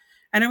problems.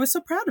 And I was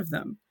so proud of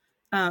them.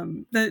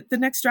 The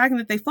next dragon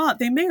that they fought,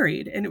 they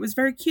married, and it was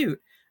very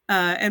cute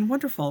and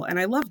wonderful. And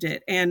I loved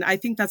it. And I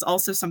think that's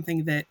also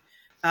something that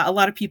a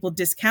lot of people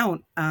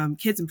discount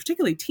kids and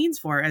particularly teens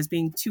for, as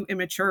being too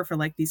immature for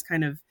like these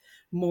kind of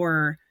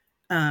more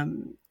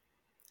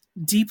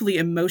deeply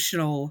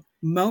emotional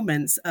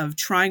moments of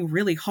trying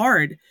really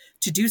hard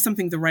to do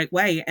something the right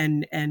way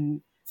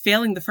and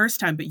failing the first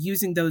time, but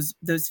using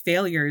those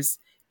failures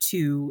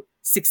to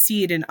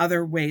succeed in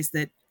other ways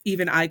that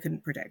even I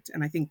couldn't predict.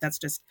 And I think that's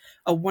just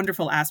a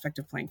wonderful aspect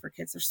of playing for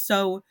kids. They're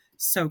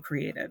so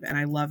creative, and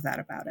I love that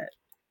about it.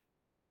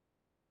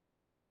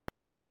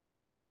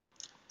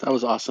 That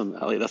was awesome,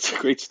 Ali. That's a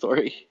great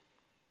story.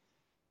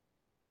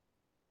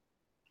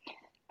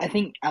 I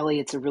think, Ellie,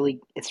 it's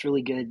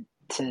really good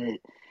to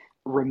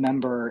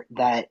remember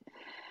that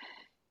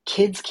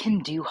kids can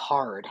do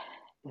hard.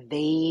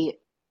 They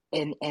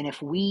and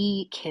if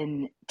we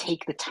can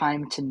take the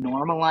time to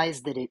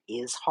normalize that it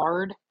is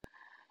hard,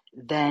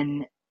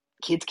 then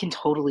kids can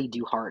totally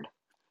do hard.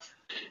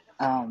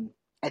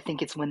 I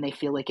think it's when they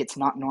feel like it's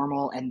not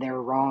normal and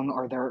they're wrong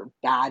or they're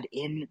bad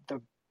in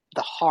the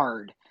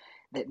hard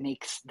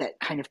that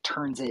kind of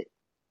turns it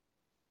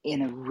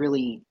in a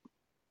really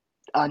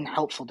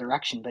unhelpful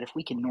direction. But if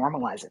we can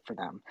normalize it for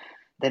them,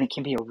 then it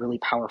can be a really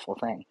powerful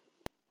thing.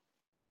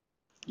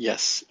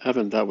 Yes,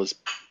 Evan, that was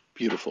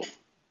beautiful.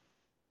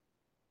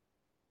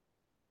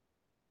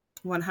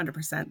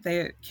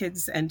 100%.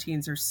 Kids and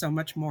teens are so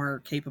much more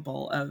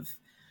capable of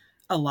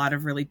a lot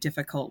of really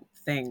difficult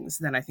things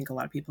than I think a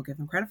lot of people give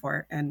them credit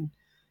for. And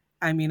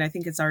I mean, I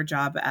think it's our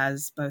job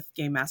as both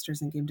game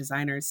masters and game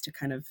designers to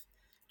kind of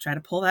try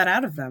to pull that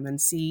out of them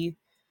and see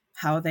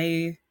how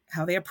they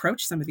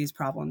approach some of these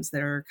problems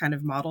that are kind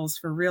of models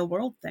for real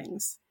world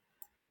things.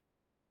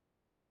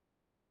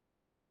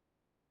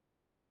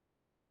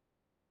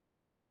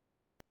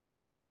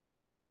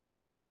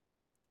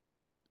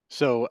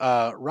 So,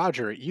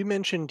 Roger, you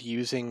mentioned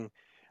using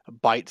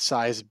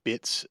bite-sized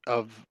bits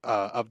of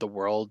the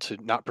world to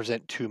not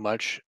present too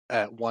much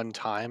at one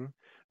time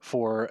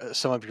for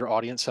some of your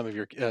audience, some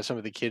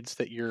of the kids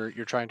that you're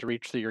trying to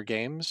reach through your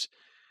games.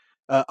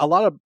 A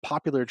lot of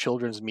popular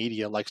children's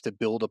media likes to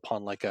build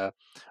upon like a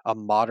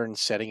modern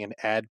setting and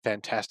add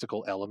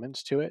fantastical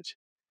elements to it.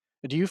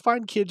 Do you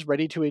find kids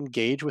ready to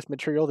engage with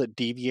material that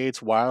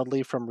deviates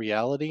wildly from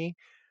reality?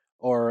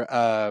 Or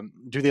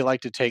do they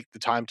like to take the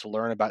time to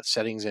learn about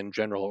settings in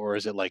general, or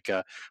is it like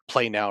a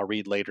play now,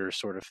 read later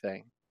sort of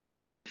thing?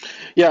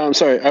 Yeah, I'm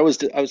sorry. I was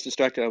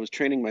distracted. I was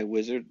training my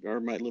wizard or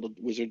my little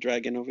wizard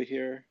dragon over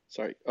here.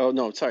 Sorry. Oh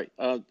no, sorry.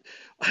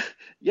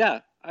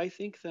 Yeah, I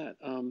think that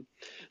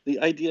the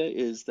idea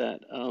is that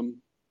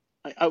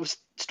I was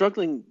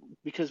struggling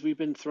because we've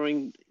been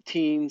throwing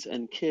teens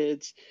and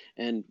kids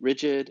and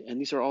rigid, and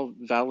these are all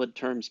valid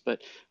terms,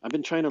 but I've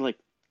been trying to like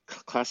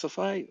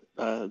classify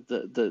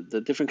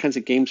the different kinds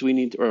of games we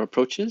need or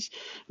approaches.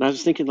 And I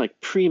was thinking like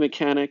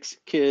pre-mechanics,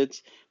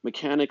 kids,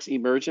 mechanics,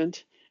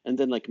 emergent, and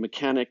then like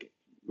mechanics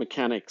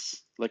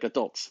like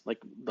adults,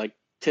 like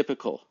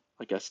typical.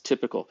 I guess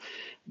typical,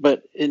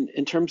 but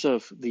in terms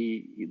of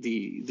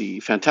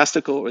the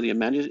fantastical or the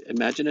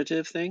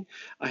imaginative thing,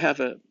 I have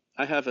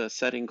a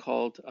setting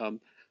called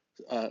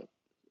uh,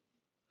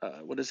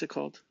 what is it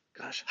called?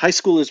 Gosh, High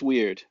School is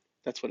Weird.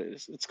 That's what it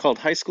is. It's called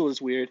High School is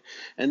Weird,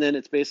 and then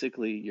it's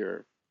basically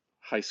your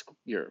high school.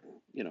 You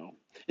know,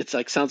 it's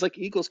like sounds like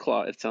Eagles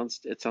Claw. It sounds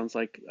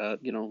like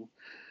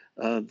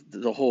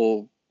the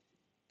whole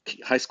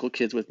high school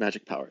kids with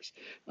magic powers,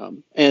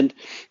 and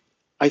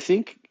I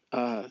think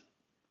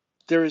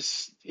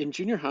there's in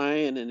junior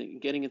high and in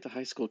getting into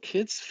high school,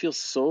 kids feel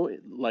so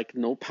like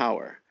no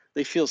power.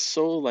 They feel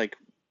so like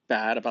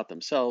bad about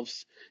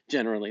themselves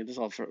generally. This is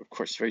all, of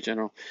course, very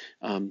general.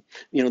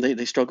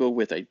 They struggle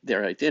with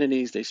their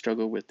identities. They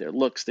struggle with their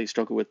looks. They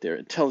struggle with their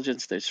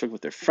intelligence. They struggle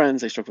with their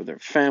friends. They struggle with their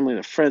family,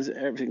 their friends,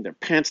 everything. Their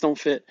pants don't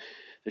fit.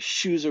 Their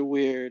shoes are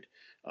weird.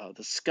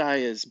 The sky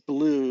is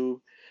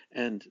blue,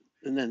 and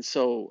and then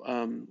so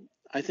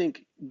I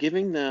think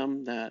giving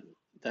them that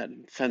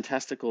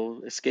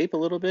fantastical escape a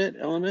little bit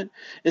element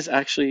is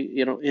actually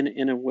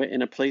in a way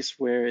in a place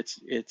where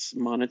it's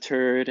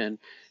monitored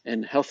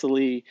and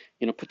healthily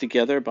put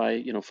together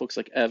by folks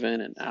like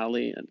Evan and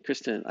Ali and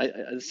Kristen.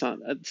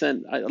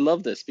 I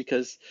love this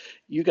because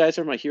you guys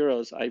are my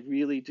heroes. I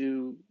really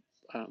do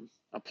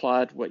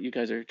applaud what you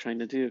guys are trying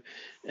to do,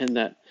 and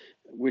that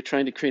we're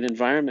trying to create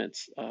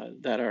environments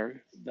that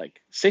are like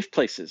safe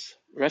places,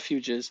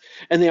 refuges,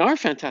 and they are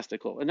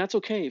fantastical, and that's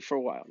okay for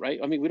a while, right?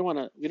 I mean, we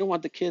don't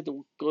want the kid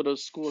to go to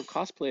school and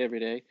cosplay every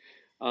day,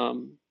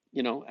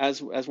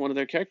 as one of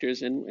their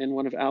characters in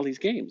one of Ali's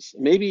games.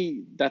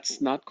 Maybe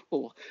that's not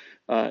cool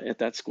at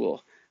that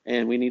school,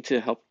 and we need to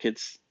help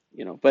kids,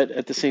 But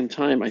at the same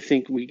time, I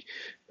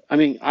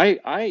mean,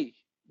 I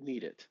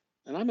need it,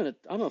 and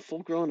I'm a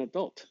full grown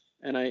adult,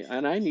 and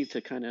I need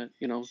to kind of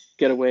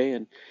get away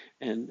and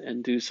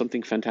do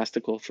something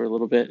fantastical for a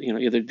little bit,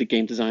 either the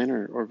game design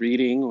or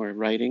reading or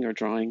writing or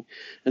drawing,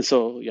 and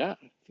so yeah,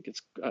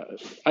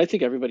 I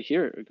think everybody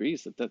here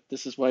agrees that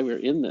this is why we're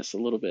in this a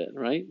little bit,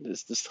 right?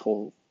 This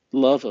whole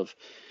love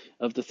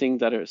of the thing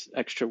that is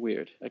extra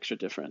weird, extra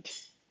different.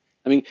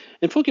 I mean,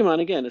 in Pokemon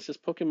again, it's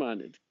just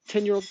Pokemon.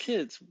 10-year-old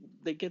kids,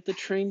 they get to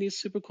train these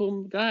super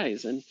cool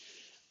guys, and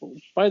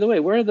by the way,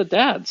 where are the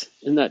dads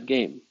in that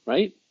game,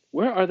 right?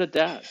 Where are the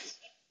dads?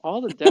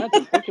 All the dads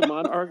in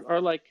Pokemon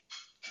are like,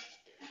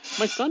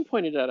 my son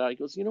pointed that out. He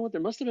goes, you know what?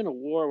 There must have been a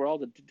war where all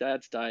the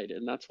dads died,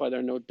 and that's why there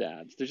are no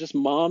dads. There's just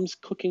moms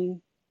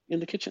cooking in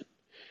the kitchen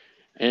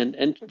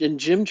and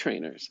gym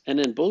trainers and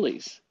then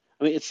bullies.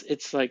 I mean,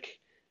 it's like,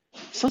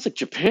 it sounds like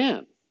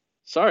Japan.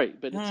 Sorry,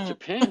 but it's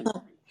Japan.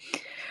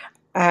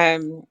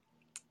 Um,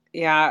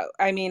 Yeah,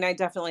 I mean, I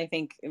definitely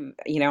think,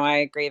 I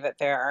agree that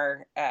there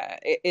are,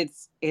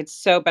 it's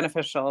so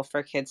beneficial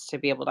for kids to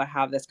be able to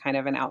have this kind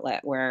of an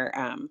outlet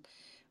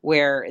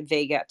where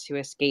they get to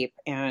escape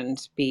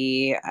and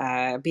be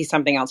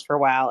something else for a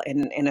while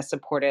in a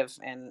supportive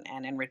and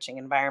enriching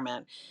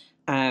environment.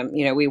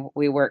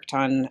 We worked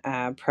on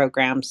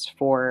programs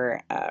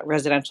for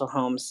residential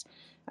homes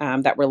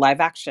that were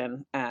live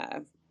action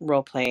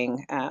role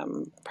playing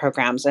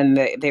programs, and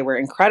they were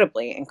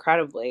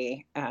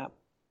incredibly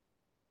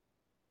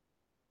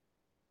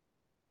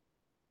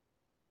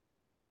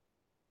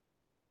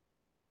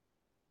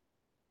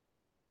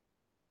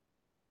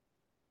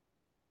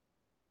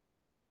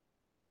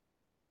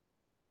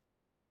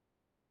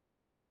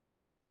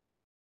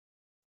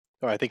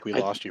Oh, I think we I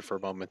lost you for a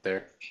moment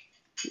there.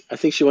 I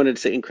think she wanted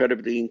to say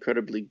incredibly,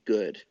 incredibly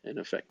good and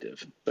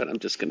effective, but I'm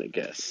just gonna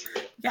guess.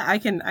 Yeah, I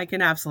can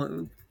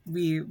absolutely.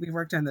 We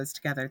worked on those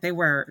together. They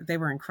were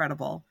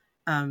incredible.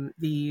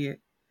 The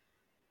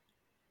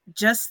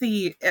just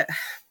the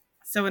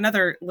So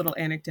another little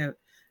anecdote.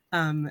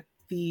 Um,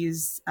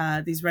 these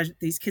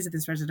kids at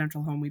this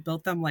residential home, we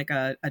built them like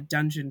a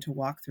dungeon to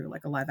walk through,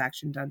 like a live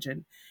action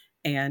dungeon,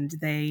 and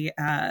they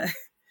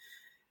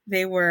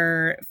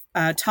were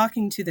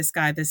talking to this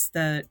guy.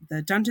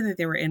 The dungeon that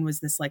they were in was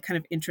this like kind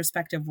of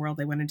introspective world.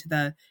 They went into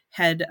the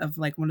head of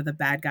like one of the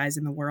bad guys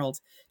in the world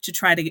to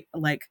try to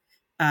like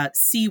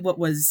see what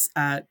was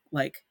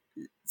like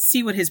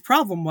see what his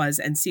problem was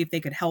and see if they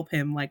could help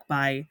him like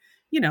by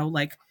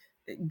like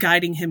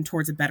guiding him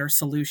towards a better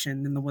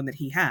solution than the one that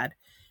he had.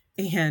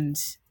 And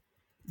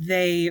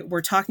they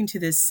were talking to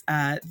this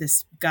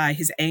guy,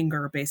 his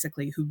anger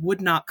basically, who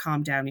would not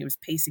calm down. He was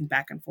pacing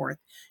back and forth.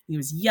 He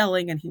was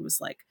yelling and he was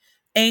like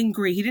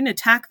angry. He didn't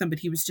attack them, but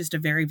he was just a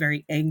very,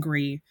 very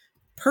angry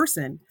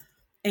person.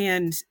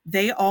 And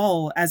they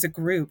all, as a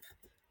group,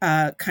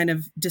 kind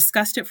of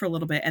discussed it for a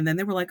little bit, and then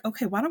they were like,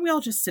 "Okay, why don't we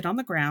all just sit on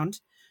the ground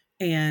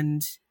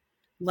and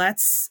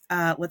let's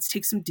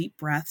take some deep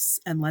breaths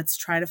and let's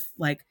try to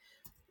like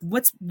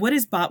what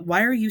is bot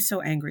why are you so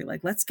angry,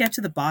 like let's get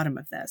to the bottom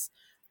of this."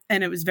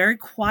 And it was very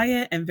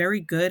quiet and very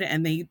good,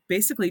 and they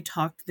basically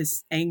talked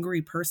this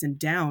angry person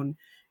down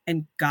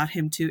and got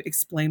him to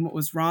explain what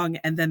was wrong,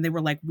 and then they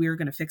were like, "We're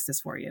going to fix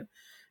this for you."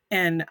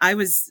 And I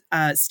was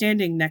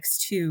standing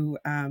next to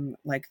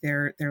like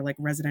their like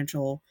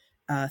residential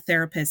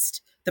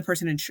therapist, the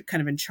person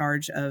kind of in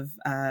charge of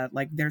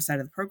like their side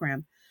of the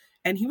program.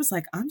 And he was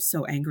like, "I'm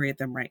so angry at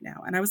them right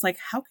now." And I was like,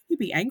 "How can you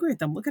be angry at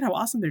them? Look at how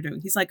awesome they're doing."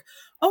 He's like,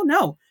 "Oh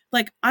no,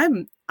 like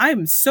I'm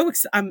so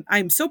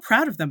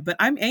proud of them, but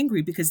I'm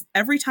angry because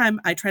every time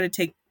I try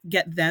to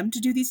get them to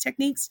do these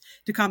techniques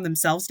to calm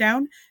themselves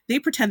down, they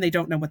pretend they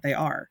don't know what they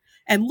are.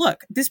 And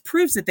look, this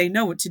proves that they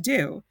know what to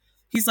do."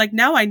 He's like,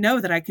 "Now I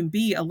know that I can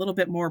be a little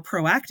bit more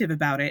proactive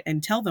about it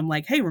and tell them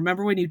like, hey,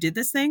 remember when you did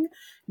this thing?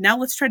 Now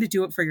let's try to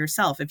do it for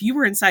yourself. If you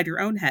were inside your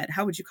own head,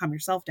 how would you calm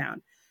yourself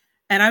down?"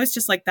 And I was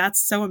just like, that's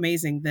so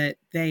amazing that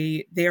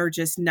they are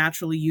just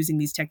naturally using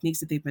these techniques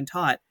that they've been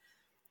taught,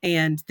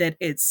 and that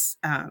it's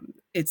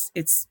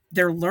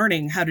they're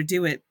learning how to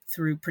do it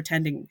through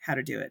pretending how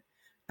to do it.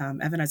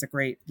 Evan has a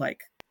great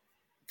like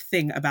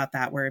thing about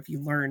that, where if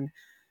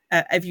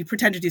you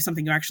pretend to do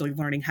something, you're actually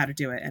learning how to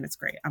do it, and it's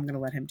great. I'm going to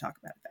let him talk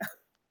about it though.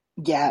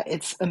 Yeah,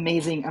 it's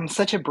amazing. I'm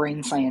such a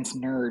brain science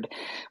nerd,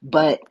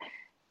 but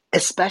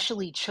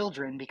especially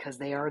children, because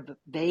they are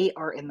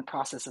in the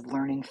process of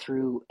learning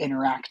through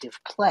interactive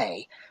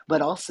play,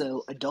 but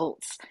also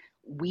adults.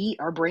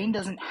 Our brain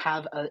doesn't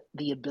have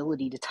the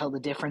ability to tell the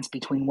difference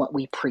between what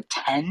we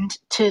pretend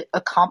to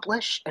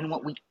accomplish and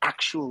what we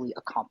actually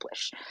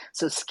accomplish.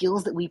 So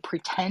skills that we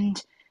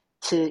pretend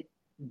to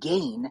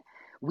gain,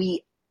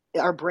 we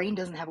our brain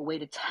doesn't have a way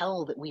to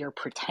tell that we are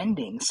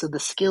pretending. So the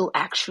skill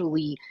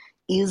actually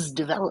is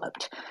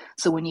developed.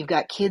 So when you've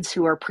got kids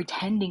who are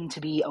pretending to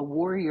be a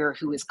warrior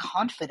who is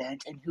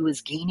confident and who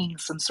is gaining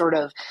some sort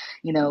of,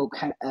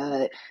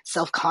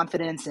 self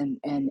confidence and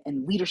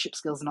leadership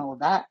skills and all of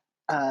that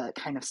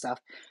kind of stuff,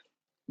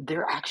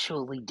 they're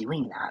actually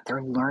doing that.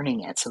 They're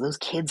learning it. So those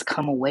kids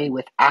come away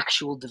with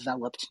actual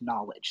developed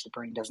knowledge. The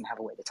brain doesn't have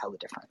a way to tell the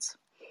difference.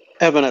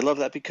 Evan, I love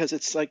that because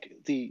it's like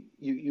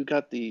you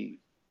got the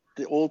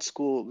old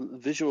school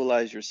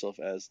visualize yourself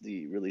as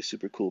the really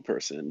super cool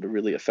person, the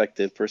really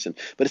effective person.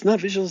 But it's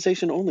not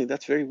visualization only.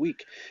 That's very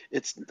weak.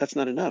 That's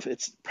not enough.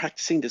 It's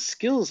practicing the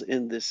skills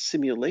in this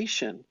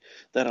simulation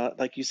that,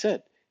 like you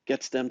said,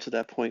 gets them to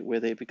that point where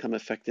they become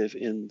effective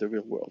in the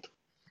real world.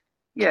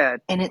 Yeah,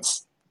 And go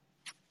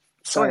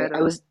sorry, ahead, I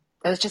Evan.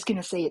 was just going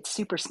to say it's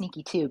super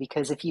sneaky too,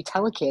 because if you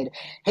tell a kid,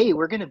 hey,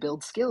 we're going to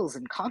build skills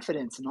and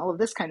confidence and all of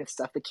this kind of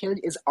stuff, the kid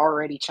is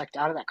already checked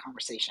out of that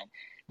conversation.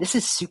 This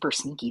is super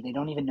sneaky. They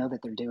don't even know that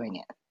they're doing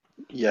it.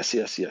 Yes,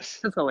 yes, yes.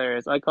 It's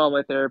hilarious. I call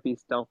my therapy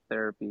stealth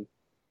therapy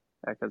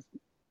because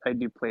I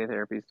do play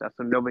therapy stuff,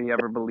 so nobody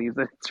ever believes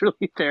that it's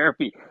really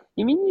therapy.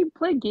 You mean you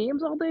play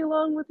games all day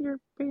long with your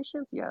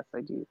patients? Yes,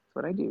 I do. That's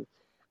what I do.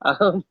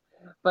 Um,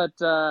 but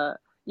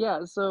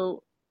yeah,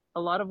 so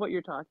a lot of what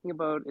you're talking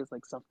about is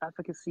like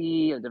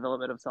self-efficacy and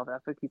development of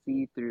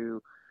self-efficacy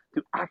through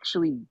to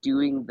actually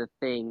doing the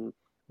thing,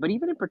 but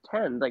even in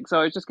pretend. Like, so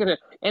I was just gonna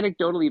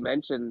anecdotally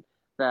mention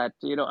that,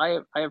 I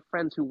have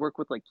friends who work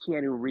with like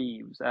Keanu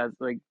Reeves as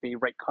like they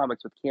write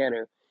comics with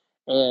Keanu,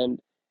 and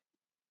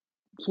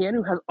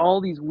Keanu has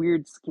all these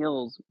weird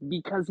skills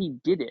because he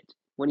did it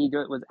when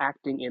was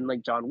acting in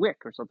like John Wick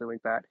or something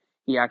like that.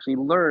 He actually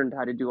learned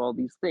how to do all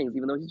these things,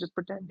 even though he's just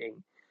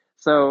pretending.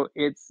 So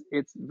it's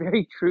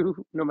very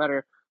true, no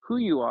matter who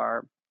you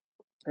are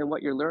and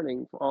what you're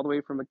learning, all the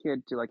way from a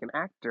kid to like an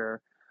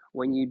actor.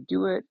 When you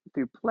do it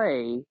through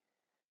play,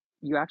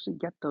 you actually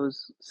get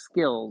those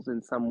skills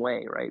in some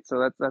way, right?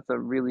 So that's a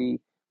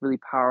really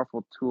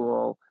powerful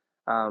tool,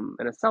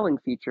 and a selling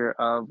feature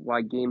of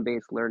why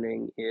game-based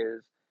learning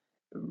is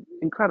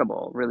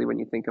incredible, really, when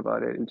you think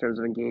about it in terms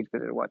of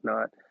engagement and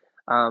whatnot.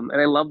 And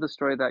I love the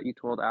story that you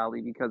told,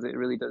 Ali, because it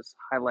really does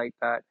highlight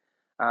that,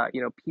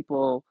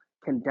 people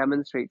can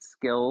demonstrate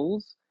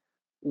skills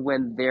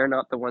when they're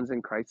not the ones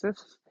in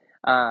crisis,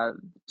 uh,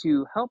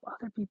 to help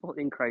other people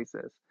in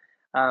crisis,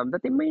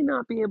 that they may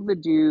not be able to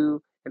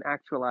do and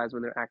actualize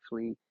when they're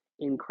actually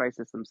in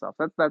crisis themselves.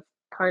 That's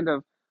kind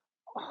of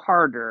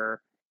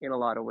harder in a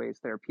lot of ways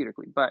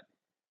therapeutically, but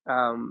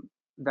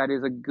that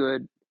is a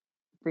good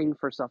thing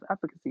for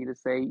self-efficacy to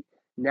say,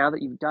 now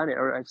that you've done it,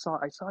 or I saw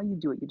you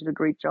do it, you did a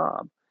great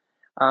job.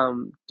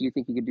 Do you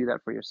think you could do that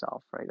for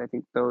yourself, right? I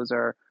think those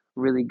are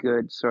really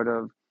good sort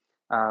of,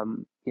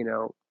 you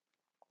know,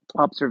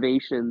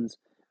 observations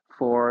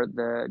for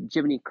the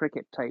Jiminy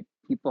Cricket type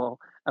people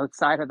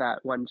outside of that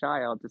one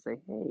child to say,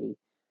 hey,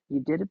 you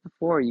did it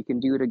before, you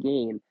can do it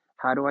again.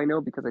 How do I know?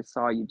 Because I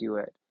saw you do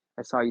it.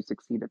 I saw you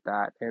succeed at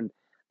that. And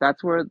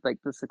that's where like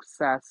the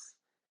success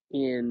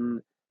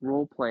in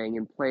role playing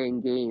and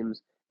playing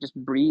games just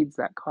breeds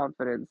that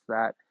confidence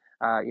that,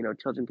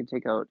 children can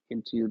take out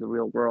into the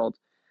real world.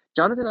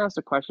 Jonathan asked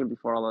a question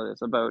before all of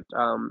this about,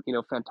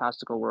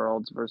 fantastical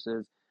worlds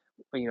versus,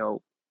 you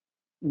know,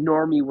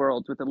 normie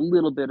worlds with a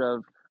little bit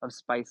of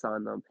spice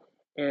on them.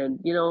 And,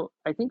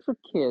 I think for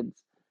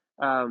kids,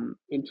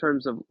 in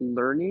terms of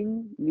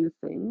learning new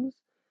things,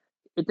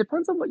 it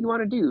depends on what you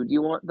want to do. Do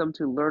you want them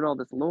to learn all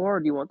this lore, or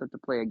do you want them to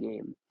play a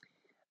game?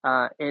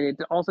 And it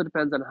also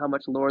depends on how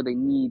much lore they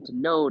need to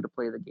know to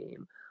play the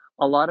game.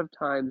 A lot of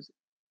times,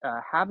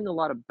 having a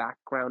lot of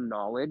background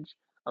knowledge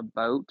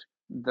about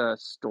the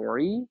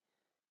story,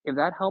 if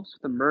that helps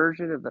with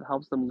immersion, if that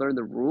helps them learn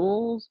the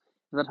rules,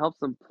 if that helps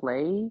them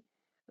play,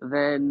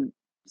 then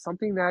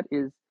something that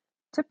is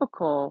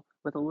typical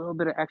with a little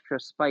bit of extra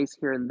spice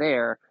here and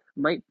there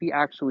might be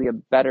actually a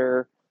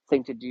better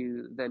thing to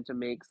do than to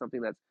make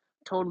something that's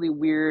totally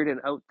weird and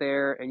out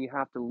there and you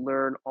have to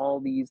learn all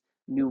these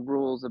new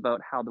rules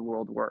about how the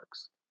world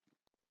works.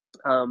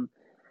 Um,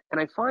 and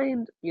I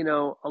find,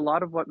 a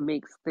lot of what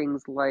makes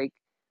things like,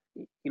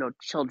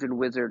 Children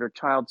Wizard or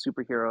Child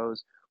Superheroes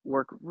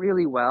work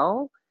really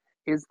well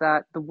is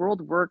that the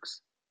world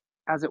works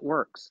as it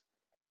works,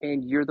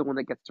 and you're the one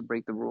that gets to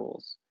break the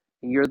rules,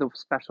 and you're the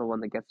special one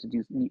that gets to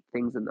do neat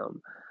things in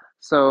them.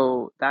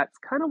 So that's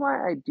kind of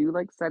why I do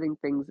like setting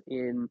things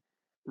in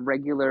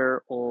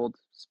regular old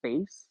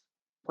space,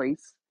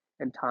 place,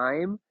 and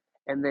time,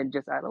 and then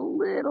just add a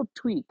little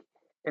tweak,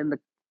 and the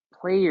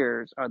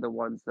players are the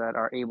ones that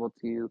are able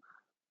to,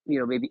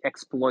 maybe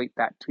exploit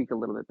that tweak a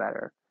little bit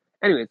better.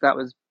 Anyways, that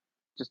was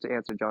just to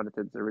answer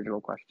Jonathan's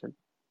original question.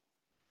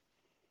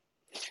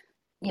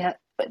 Yeah,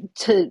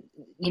 to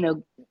you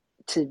know,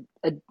 to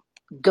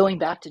going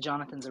back to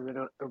Jonathan's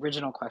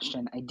original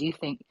question, I do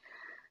think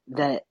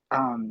that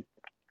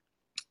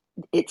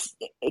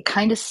it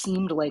kind of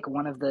seemed like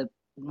one of the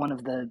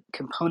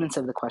components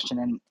of the question,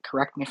 and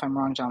correct me if I'm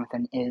wrong,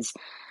 Jonathan, is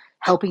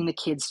helping the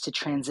kids to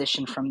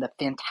transition from the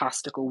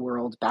fantastical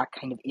world back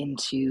kind of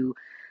into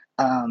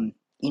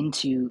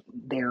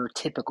their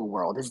typical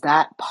world. Is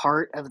that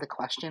part of the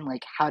question?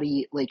 Like, how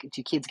do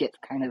kids get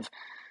kind of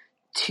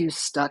too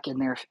stuck in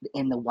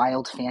the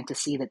wild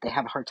fantasy that they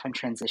have a hard time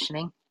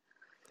transitioning?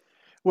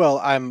 Well,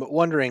 I'm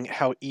wondering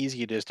how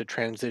easy it is to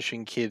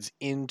transition kids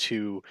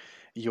into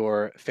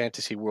your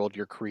fantasy world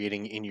you're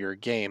creating in your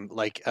game.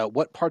 Like,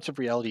 what parts of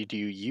reality do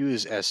you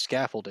use as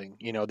scaffolding?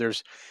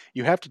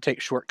 You have to take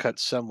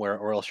shortcuts somewhere,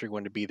 or else you're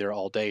going to be there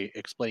all day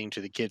explaining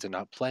to the kids and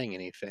not playing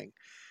anything.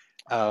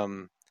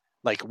 Um,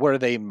 like, what are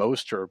they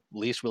most or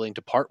least willing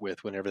to part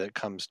with whenever it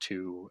comes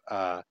to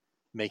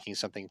making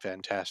something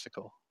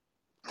fantastical?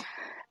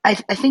 I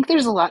think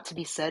there's a lot to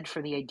be said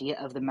for the idea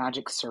of the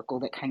magic circle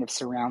that kind of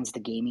surrounds the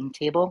gaming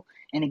table.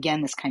 And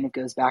again, this kind of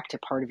goes back to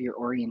part of your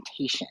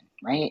orientation,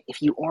 right?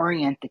 If you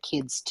orient the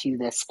kids to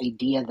this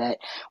idea that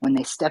when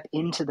they step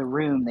into the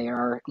room, they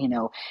are,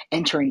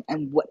 entering,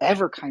 and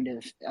whatever kind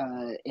of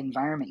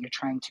environment you're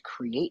trying to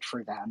create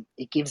for them,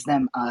 it gives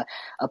them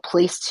a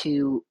place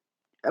to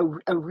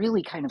a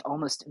really kind of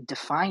almost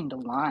defined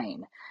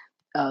line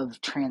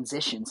of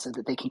transition so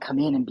that they can come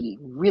in and be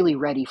really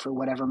ready for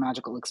whatever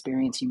magical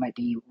experience you might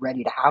be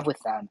ready to have with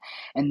them.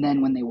 And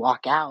then when they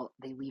walk out,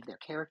 they leave their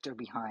character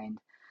behind,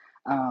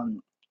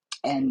 um,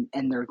 and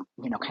they're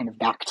kind of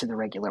back to the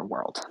regular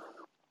world.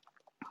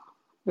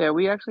 Yeah,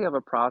 we actually have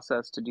a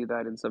process to do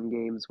that in some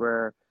games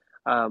where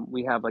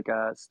We have like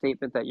a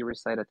statement that you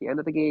recite at the end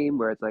of the game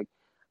where it's like,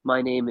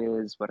 my name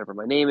is whatever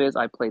my name is.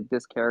 I played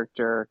this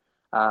character.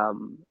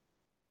 Um,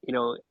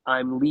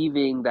 I'm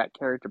leaving that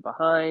character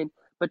behind,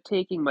 but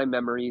taking my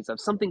memories of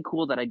something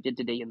cool that I did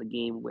today in the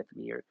game with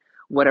me, or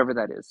whatever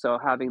that is. So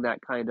having that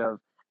kind of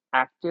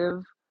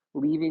active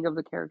leaving of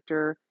the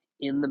character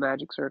in the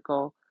magic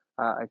circle,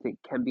 I think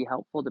can be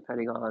helpful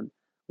depending on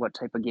what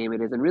type of game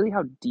it is and really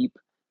how deep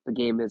the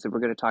game is. If we're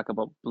going to talk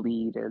about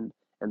bleed and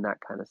that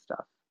kind of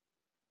stuff.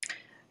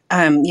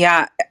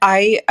 Yeah,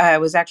 I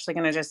was actually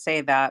going to just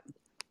say that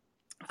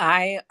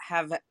I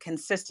have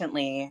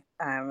consistently,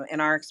 in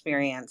our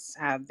experience,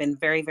 have been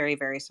very, very,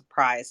 very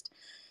surprised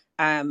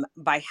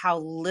by how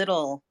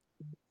little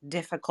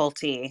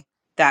difficulty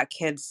that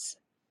kids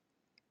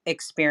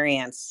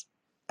experience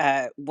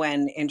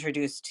when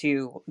introduced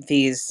to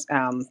these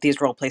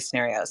role play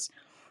scenarios.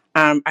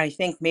 I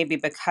think maybe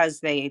because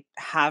they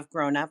have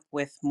grown up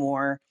with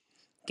more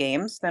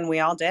games than we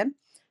all did,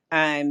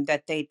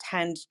 that they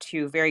tend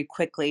to very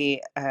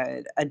quickly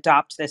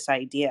adopt this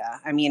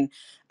idea. I mean,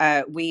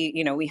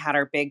 we had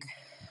our big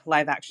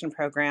live action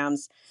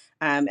programs,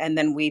 and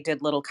then we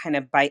did little kind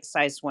of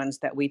bite-sized ones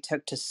that we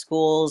took to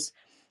schools,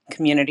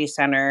 community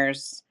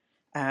centers,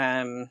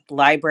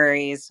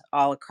 libraries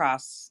all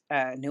across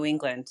New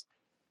England,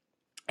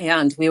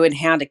 and we would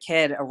hand a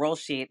kid a roll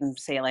sheet and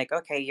say like,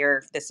 okay,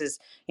 this is,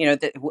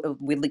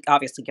 we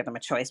obviously give them a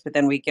choice, but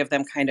then we give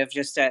them kind of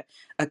just a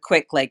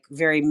quick, like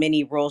very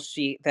mini roll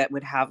sheet that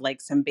would have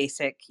like some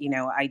basic,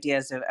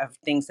 ideas of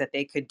things that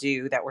they could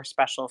do that were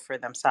special for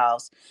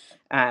themselves,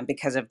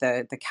 because of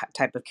the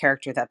type of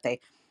character that they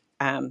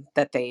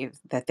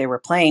were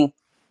playing.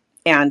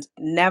 And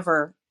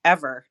never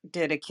ever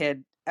did a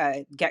kid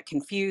get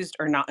confused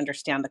or not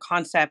understand the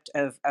concept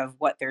of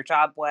what their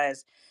job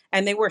was.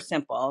 And they were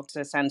simple,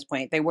 to Sen's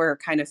point. They were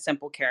kind of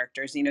simple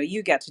characters.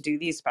 You get to do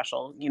these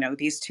special,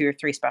 these 2 or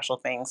 3 special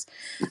things,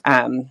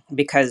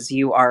 because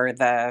you are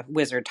the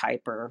wizard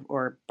type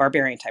or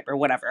barbarian type or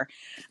whatever.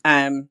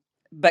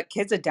 But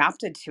kids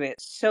adapted to it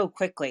so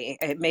quickly,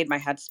 it made my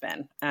head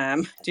spin.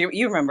 Do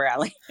you remember,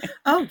 Allie?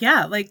 Oh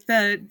yeah, like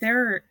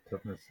they're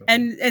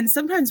and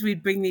sometimes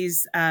we'd bring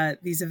these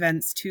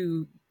events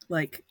to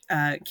like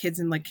kids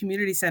in like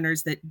community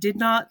centers that did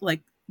not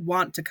like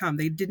want to come.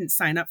 They didn't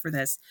sign up for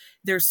this.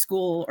 Their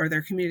school or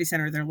their community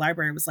center, their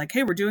library was like,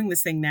 "Hey, we're doing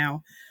this thing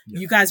now.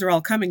 Yeah. You guys are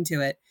all coming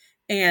to it."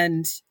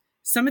 And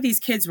some of these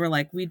kids were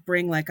like, we'd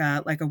bring like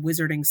a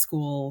wizarding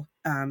school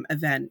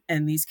event,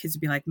 and these kids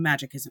would be like,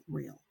 "Magic isn't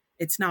real.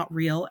 It's not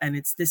real, and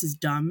this is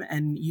dumb,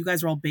 and you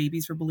guys are all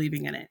babies for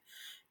believing in it."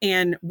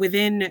 And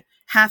within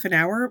half an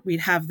hour,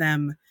 we'd have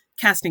them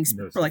casting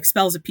like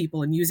spells at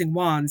people and using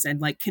wands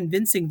and like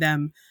convincing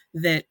them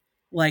that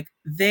like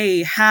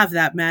they have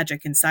that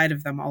magic inside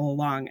of them all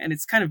along. And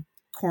it's kind of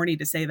corny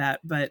to say that,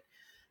 but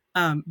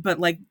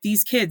like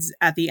these kids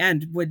at the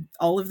end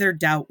all of their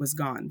doubt was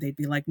gone. They'd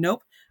be like,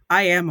 nope,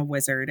 I am a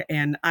wizard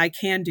and I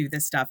can do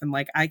this stuff. And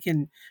like, I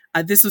can,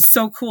 this was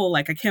so cool.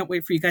 Like, I can't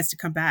wait for you guys to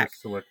come back.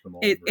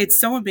 It's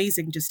so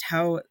amazing just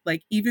how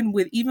like, even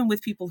with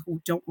people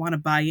who don't want to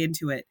buy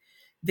into it,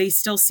 they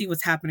still see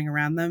what's happening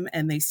around them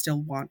and they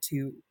still want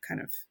to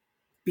kind of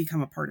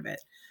become a part of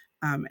it.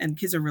 And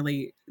kids are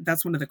really,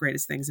 that's one of the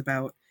greatest things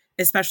about,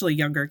 especially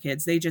younger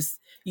kids.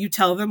 You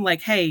tell them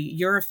like, hey,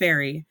 you're a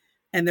fairy.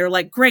 And they're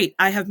like, great,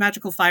 I have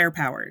magical fire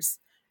powers.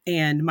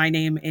 And my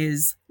name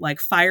is like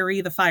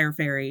Fiery the Fire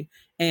Fairy.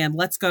 And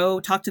let's go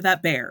talk to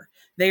that bear.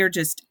 They are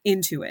just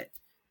into it.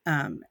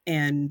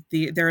 And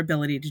their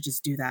ability to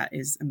just do that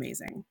is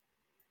amazing.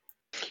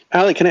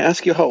 Allie, can I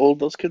ask you how old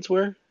those kids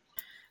were?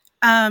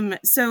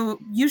 So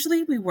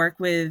usually we work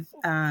with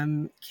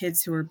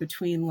kids who are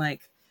between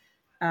like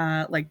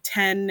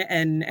 10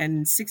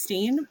 and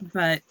 16.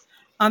 But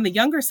on the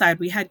younger side,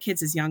 we had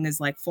kids as young as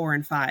like 4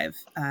 and 5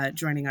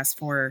 joining us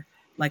for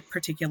like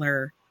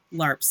particular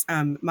LARPs.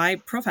 My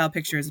profile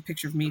picture is a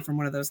picture of me from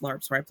one of those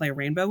LARPs where I play a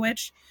rainbow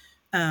witch.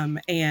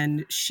 And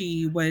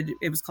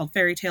it was called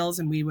Fairy Tales,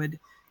 and we would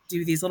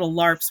do these little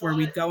LARPs where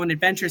we'd go on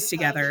adventures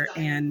together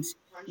and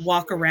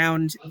walk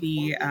around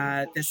the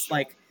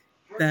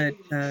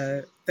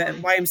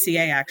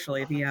YMCA,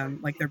 actually,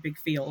 like their big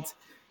field,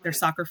 their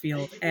soccer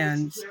field,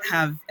 and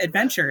have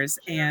adventures.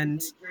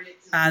 And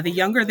the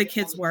younger the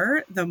kids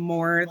were, the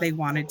more they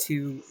wanted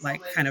to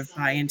like kind of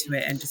buy into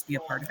it and just be a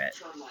part of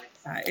it.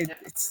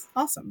 It's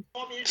awesome.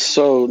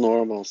 So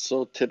normal,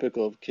 so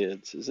typical of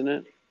kids, isn't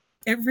it?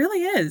 It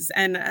really is.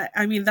 And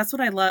I mean, that's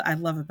what I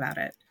love about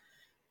it.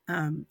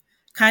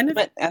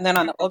 But, and then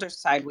on the older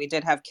side, we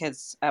did have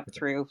kids up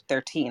through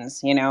their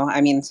teens,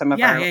 I mean, some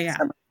of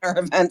our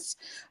events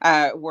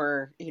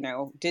were,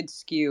 did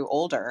skew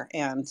older,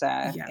 and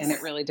and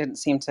it really didn't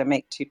seem to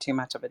make too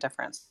much of a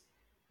difference.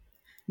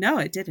 No,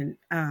 it didn't.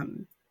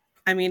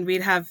 I mean,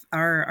 we'd have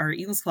our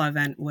Eagles Claw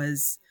event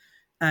was,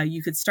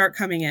 you could start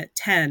coming at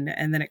 10,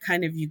 and then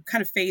you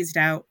kind of phased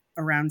out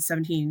around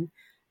 17,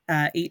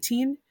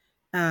 18.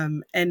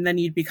 And then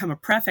you'd become a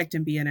prefect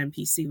and be an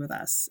NPC with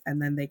us.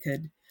 And then they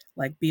could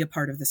like be a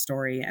part of the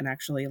story and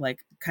actually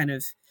like kind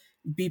of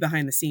be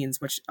behind the scenes,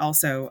 which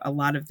also a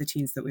lot of the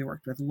teens that we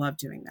worked with love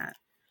doing that.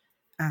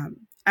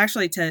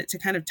 Actually, to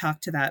kind of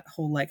talk to that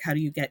whole, like, how do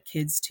you get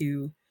kids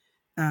to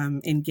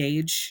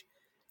engage,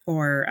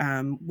 or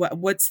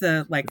what's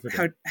the, like,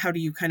 how do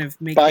you kind of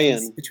make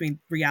things Buy-in. between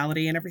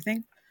reality and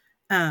everything?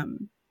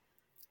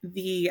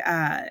 The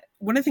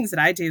One of the things that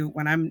I do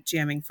when I'm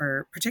jamming,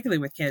 for particularly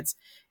with kids,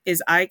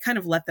 is I kind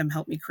of let them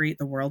help me create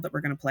the world that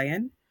we're going to play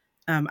in.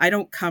 I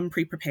don't come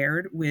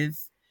pre-prepared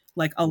with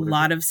like a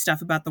lot of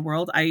stuff about the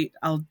world.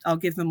 I'll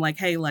give them like,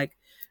 hey, like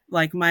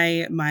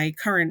my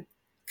current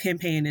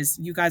campaign is,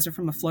 you guys are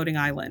from a floating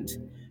island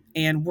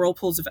and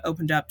whirlpools have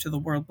opened up to the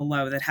world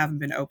below that haven't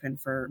been open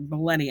for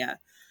millennia.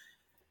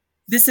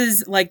 This is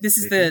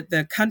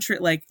the country.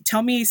 Like,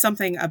 tell me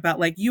something about,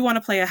 like, you want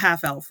to play a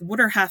half elf. What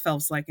are half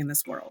elves like in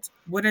this world?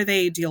 What do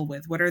they deal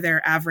with? What are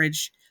their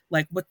average,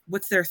 like,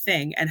 what's their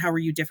thing, and how are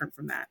you different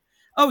from that?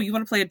 Oh, you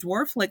want to play a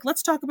dwarf? Like,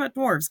 let's talk about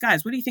dwarves,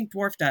 guys. What do you think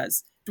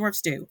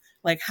dwarves do?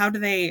 Like, how do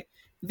they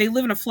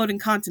live in a floating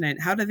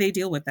continent? How do they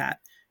deal with that?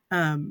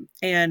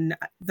 And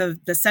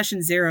the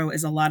session 0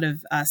 is a lot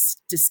of us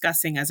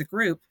discussing as a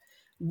group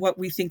what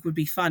we think would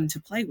be fun to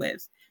play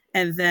with,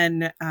 and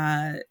then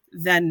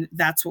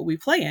that's what we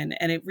play in.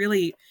 And it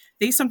really,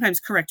 they sometimes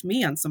correct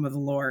me on some of the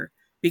lore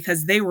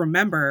because they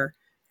remember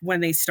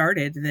when they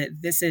started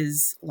that this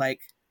is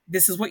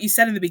what you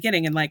said in the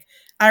beginning, and like,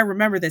 I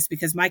remember this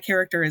because my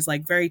character is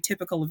like very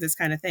typical of this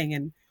kind of thing.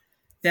 And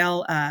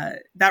they'll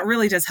that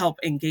really does help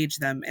engage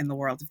them in the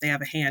world if they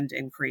have a hand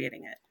in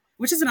creating it,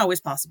 which isn't always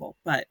possible,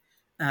 but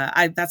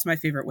that's my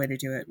favorite way to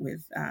do it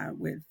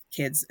with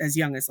kids as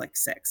young as like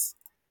 6.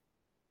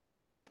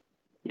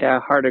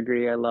 Yeah, hard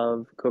agree. I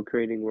love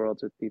co-creating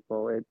worlds with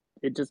people.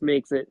 It just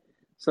makes it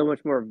so much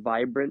more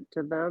vibrant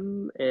to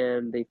them,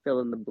 and they fill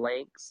in the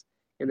blanks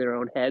in their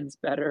own heads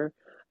better,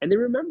 and they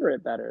remember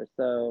it better.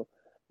 So,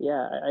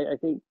 yeah, I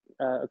think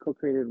a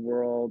co-created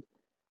world,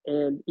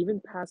 and even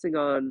passing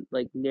on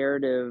like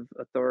narrative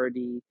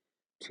authority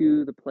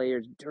to the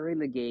players during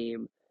the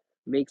game,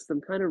 makes them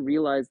kind of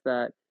realize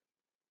that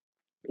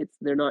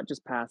they're not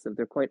just passive,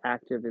 they're quite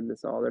active in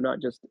this all. They're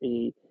not just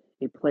a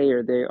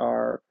player, they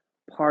are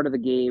part of the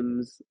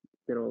game's,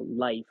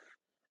 life.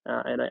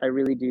 And I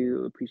really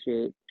do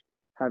appreciate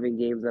having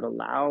games that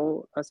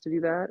allow us to do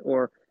that,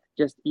 or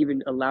just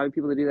even allowing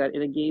people to do that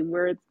in a game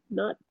where it's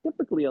not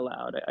typically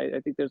allowed.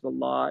 I think there's a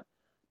lot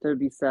to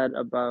be said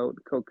about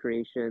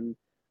co-creation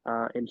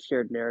and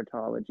shared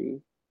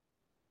narratology.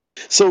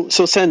 So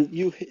Sen,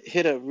 you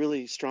hit a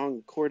really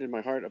strong chord in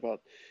my heart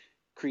about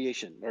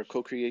creation or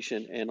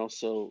co-creation, and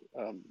also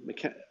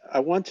I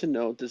want to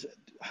know,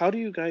 how do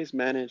you guys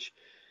manage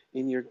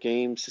in your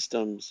game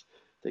systems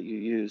that you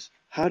use?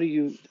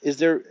 Is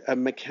there a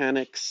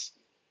mechanics?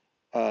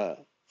 Uh,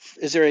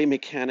 is there a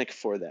mechanic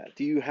for that?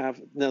 Do you have,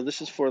 now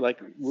this is for like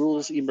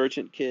rules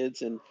emergent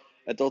kids and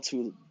adults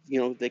who,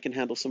 they can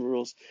handle some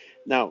rules.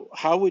 Now,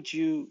 how do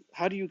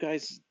you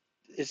guys,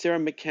 is there a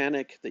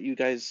mechanic that you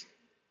guys,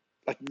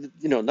 like,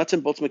 nuts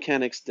and bolts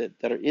mechanics that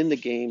are in the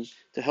game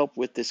to help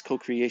with this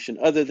co-creation,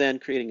 other than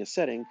creating a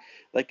setting,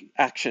 like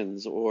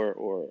actions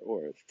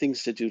or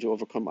things to do to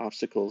overcome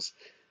obstacles?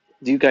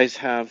 Do you guys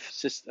have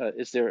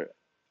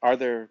are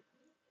there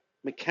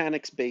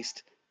mechanics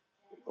based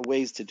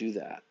ways to do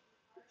that?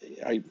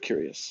 I'm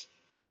curious.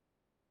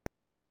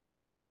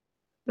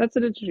 That's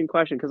an interesting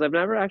question because I've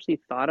never actually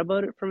thought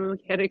about it from a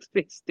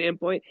mechanics-based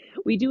standpoint.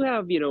 We do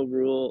have,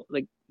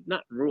 like,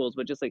 not rules,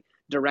 but just like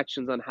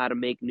directions on how to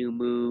make new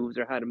moves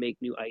or how to make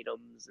new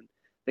items and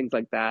things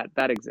like that.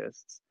 That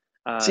exists.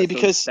 See, So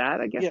because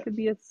that, I guess, yeah, could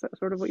be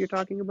sort of what you're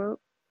talking about.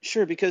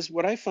 sure. Because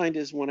what I find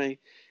is when I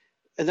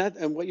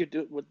and what you're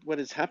doing, what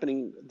is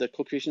happening, the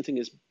co-creation thing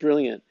is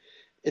brilliant.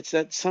 It's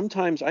that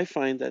sometimes I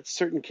find that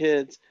certain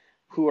kids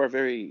who are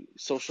very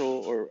social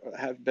or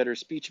have better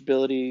speech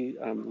ability,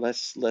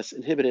 less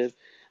inhibitive,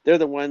 they're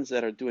the ones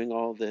that are doing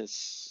all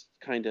this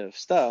kind of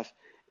stuff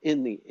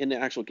in the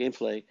actual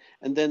gameplay,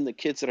 and then the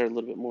kids that are a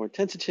little bit more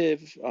tentative,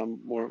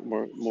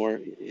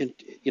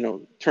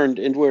 turned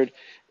inward,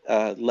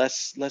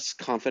 less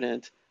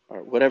confident,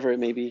 or whatever it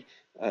may be,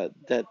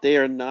 that they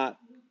are not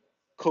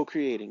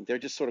co-creating. They're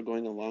just sort of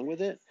going along with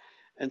it.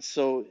 And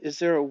so, is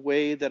there a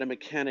way that a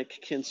mechanic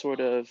can sort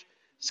of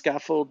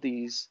scaffold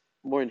these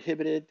more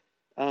inhibited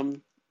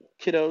um,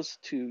 kiddos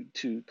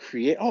to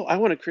create? Oh, I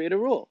want to create a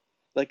rule,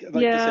 like they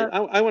say. Yeah.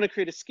 I want to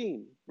create a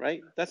scheme,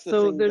 right? That's the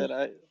So thing there's that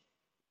I.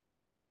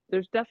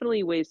 there's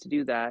definitely ways to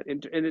do that,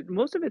 and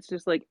most of it's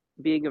just like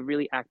being a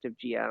really active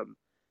GM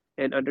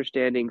and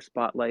understanding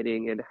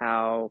spotlighting and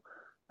how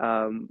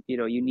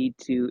you need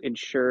to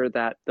ensure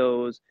that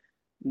those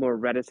more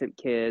reticent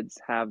kids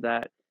have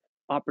that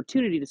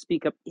opportunity to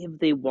speak up if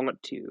they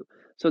want to.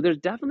 So there's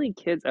definitely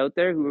kids out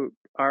there who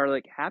are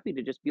like happy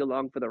to just be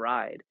along for the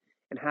ride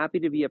and happy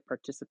to be a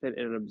participant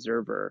and an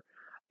observer.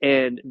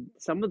 And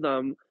some of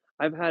them,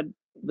 I've had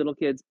little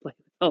kids play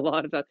a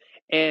lot of time,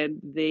 and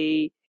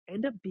they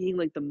end up being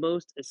like the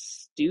most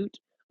astute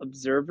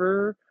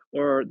observer,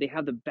 or they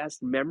have the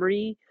best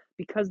memory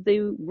because they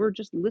were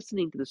just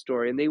listening to the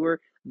story and they were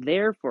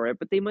there for it,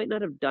 but they might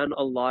not have done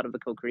a lot of the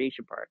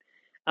co-creation part.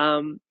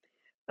 Um,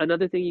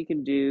 Another thing you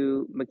can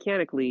do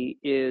mechanically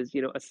is,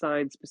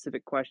 assign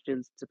specific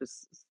questions to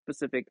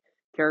specific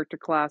character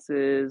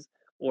classes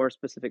or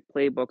specific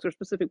playbooks or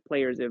specific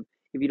players if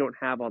you don't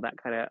have all that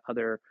kind of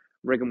other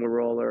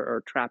rigmarole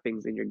or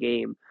trappings in your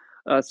game.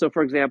 So,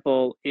 for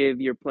example, if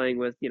you're playing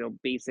with,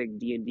 basic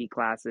D&D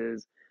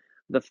classes,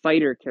 the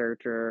fighter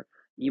character,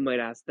 you might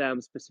ask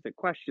them specific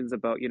questions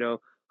about,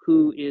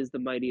 who is the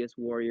mightiest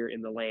warrior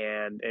in the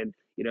land, and,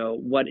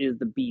 what is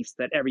the beast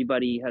that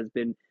everybody has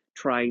been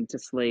trying to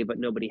slay but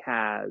nobody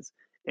has.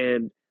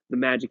 And the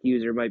magic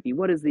user might be,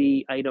 what is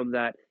the item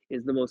that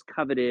is the most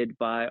coveted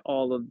by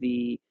all of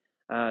the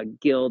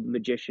guild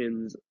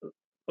magicians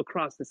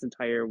across this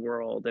entire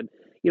world? And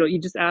you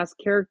just ask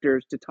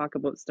characters to talk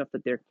about stuff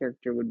that their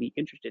character would be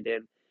interested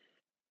in,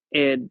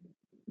 and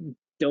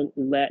don't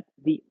let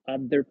the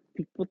other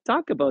people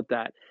talk about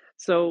that.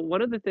 So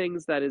one of the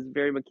things that is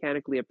very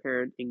mechanically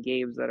apparent in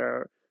games that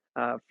are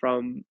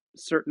from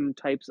certain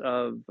types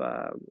of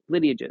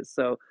lineages.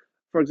 So,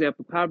 for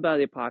example, Powered by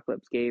the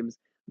Apocalypse games,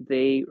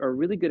 they are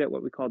really good at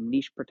what we call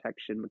niche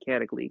protection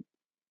mechanically.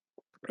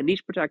 And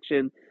niche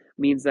protection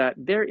means that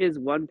there is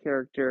one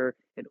character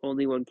and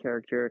only one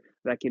character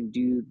that can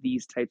do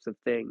these types of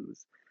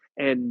things.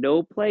 And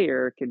no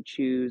player can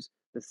choose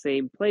the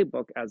same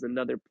playbook as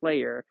another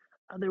player.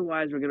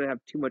 Otherwise, we're going to have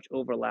too much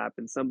overlap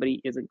and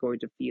somebody isn't going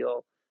to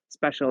feel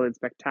special and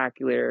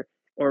spectacular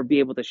or be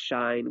able to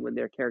shine when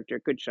their character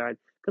could shine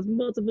because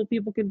multiple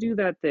people can do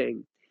that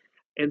thing.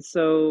 And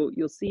so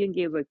you'll see in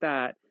games like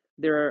that,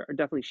 there are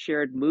definitely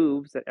shared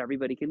moves that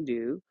everybody can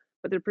do,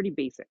 but they're pretty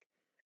basic.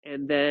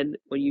 And then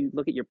when you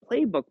look at your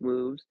playbook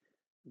moves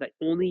that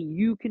only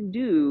you can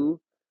do,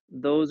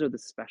 those are the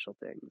special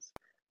things.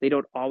 They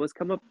don't always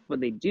come up. When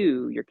they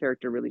do, your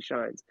character really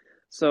shines.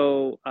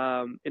 So,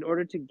 in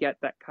order to get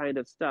that kind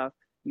of stuff,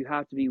 you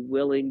have to be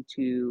willing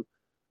to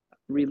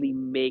really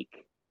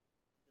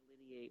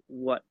delineate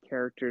what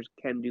characters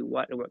can do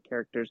what and what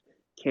characters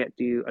can't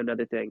do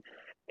another thing.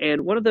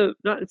 And one of the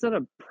not it's not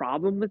a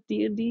problem with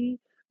D&D,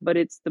 but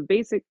it's the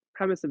basic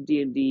premise of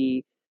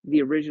D&D,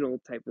 the original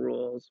type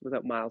rules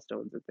without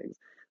milestones and things.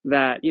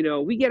 That,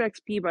 we get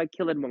XP by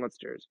killing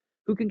monsters.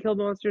 Who can kill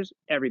monsters?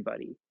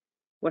 Everybody.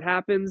 What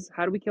happens?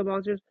 How do we kill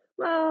monsters?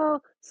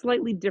 Well,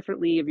 slightly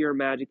differently if you're a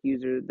magic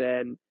user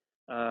than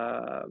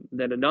a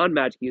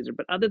non-magic user.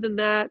 But other than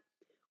that,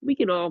 we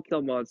can all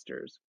kill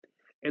monsters.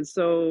 And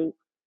so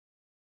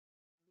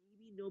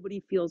maybe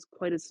nobody feels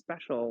quite as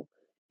special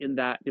in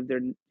that if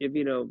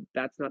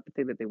that's not the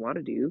thing that they want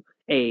to do,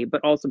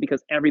 but also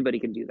because everybody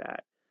can do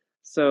that.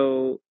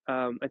 So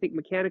I think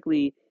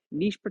mechanically,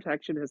 niche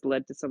protection has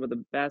led to some of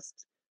the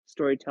best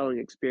storytelling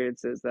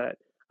experiences that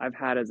I've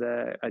had as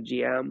a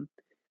GM,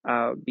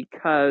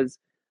 because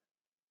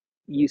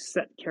you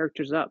set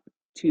characters up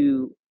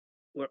to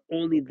where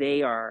only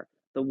they are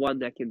the one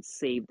that can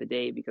save the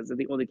day because they're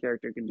the only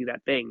character who can do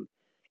that thing.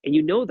 And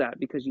you know that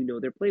because you know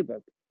their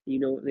playbook, you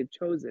know what they've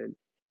chosen,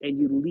 and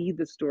you lead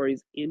the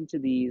stories into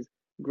these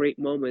great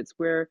moments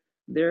where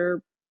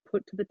they're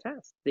put to the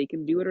test. They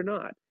can do it or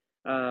not,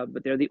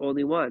 but they're the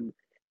only one.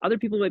 Other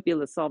people might be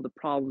able to solve the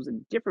problems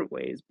in different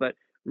ways, but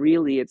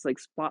really it's like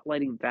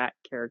spotlighting that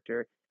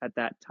character at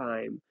that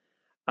time.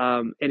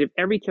 And if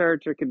every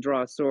character can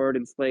draw a sword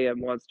and slay a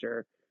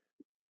monster,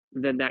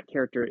 then that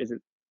character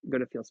isn't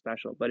going to feel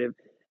special. But if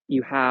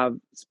you have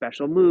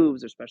special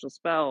moves or special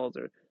spells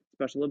or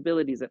special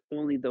abilities that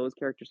only those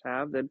characters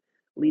have, then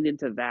lean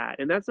into that.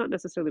 And that's not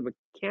necessarily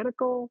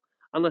mechanical,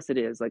 unless it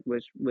is, like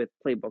with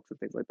playbooks and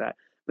things like that.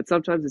 But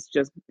sometimes it's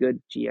just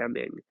good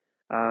GMing,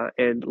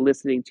 and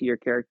listening to your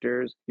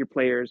characters, your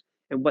players,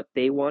 and what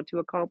they want to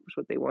accomplish,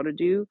 what they want to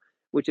do,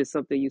 which is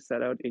something you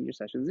set out in your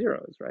session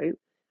zeros, right?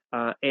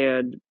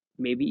 And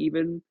maybe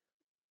even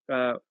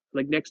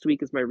like next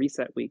week is my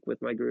reset week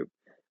with my group,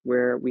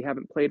 where we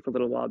haven't played for a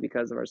little while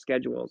because of our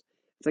schedules.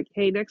 It's like,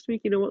 hey, next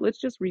week, you know what? Let's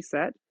just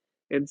reset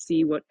and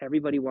see what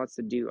everybody wants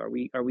to do. Are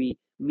we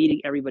meeting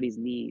everybody's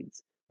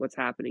needs? What's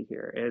happening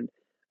here? And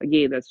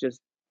again, that's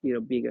just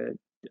being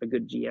a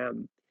good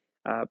GM,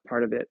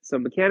 part of it. So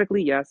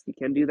mechanically, yes, you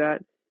can do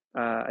that.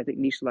 I think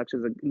niche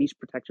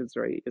protection,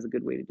 sorry, is a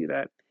good way to do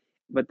that.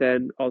 But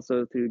then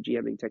also through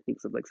GMing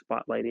techniques of like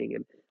spotlighting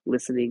and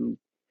listening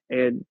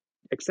and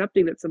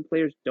accepting that some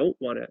players don't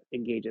want to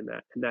engage in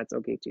that, and that's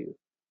okay too.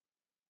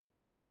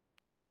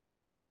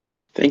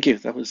 Thank you.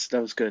 That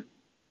was good.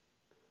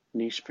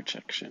 Niche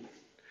protection.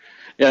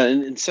 Yeah,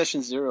 in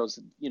session zeros,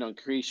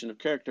 creation of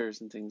characters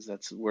and things,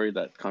 that's where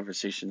that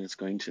conversation is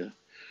going to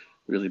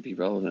really be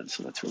relevant.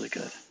 So that's really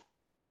good.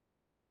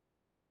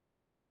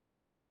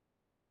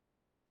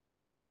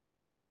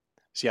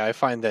 So yeah, I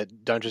find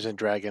that Dungeons and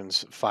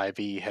Dragons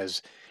 5e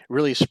has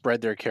really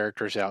spread their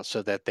characters out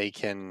so that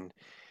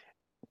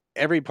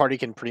every party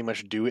can pretty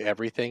much do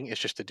everything. It's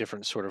just a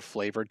different sort of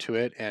flavor to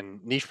it.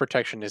 And niche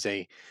protection is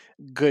a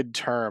good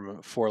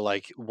term for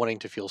like wanting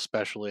to feel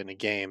special in a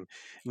game.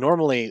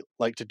 Normally,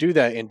 like to do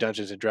that in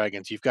Dungeons and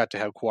Dragons, you've got to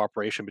have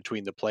cooperation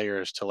between the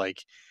players to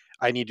like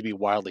I need to be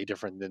wildly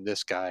different than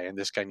this guy, and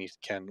this guy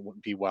can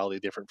be wildly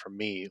different from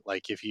me.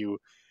 Like if you,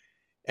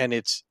 and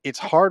it's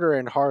harder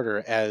and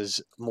harder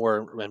as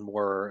more and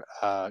more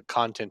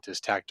content is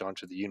tacked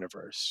onto the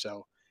universe.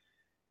 So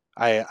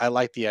I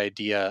like the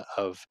idea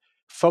of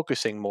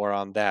focusing more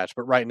on that,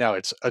 but right now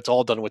it's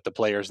all done with the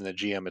players and the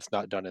GM. It's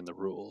not done in the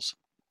rules.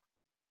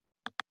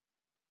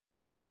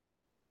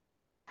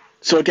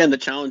 So again, the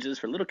challenges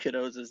for little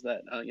kiddos is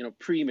that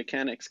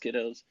pre-mechanics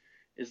kiddos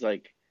is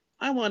like,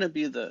 I want to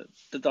be the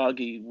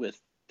doggy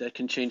that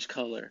can change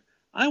color.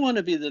 I want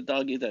to be the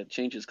doggy that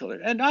changes color,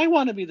 and I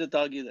want to be the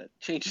doggy that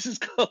changes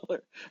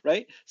color,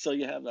 right? So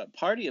you have a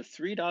party of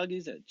 3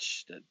 doggies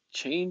that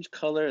change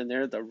color, and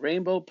they're the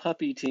rainbow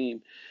puppy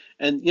team.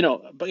 And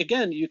but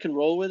again, you can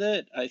roll with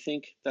it. I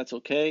think that's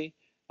okay.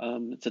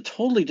 It's a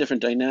totally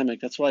different dynamic.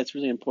 That's why it's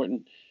really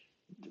important,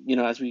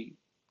 as we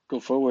go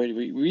forward,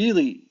 we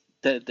really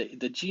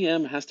the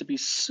GM has to be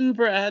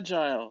super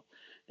agile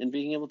in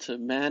being able to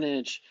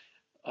manage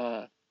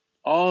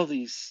all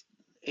these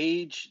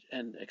age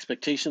and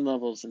expectation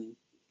levels and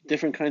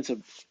different kinds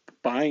of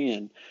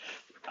buy-in.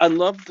 I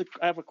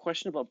have a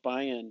question about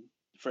buy-in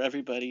for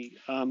everybody.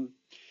 I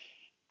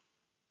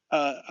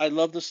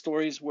love the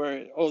stories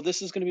where,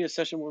 this is going to be a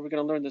session where we're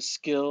going to learn the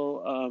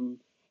skill,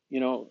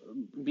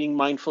 being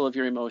mindful of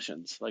your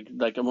emotions. Like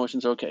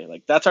emotions, okay,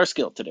 like that's our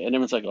skill today. And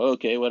everyone's like,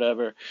 okay,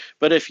 whatever.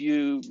 But if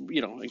you,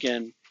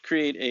 again,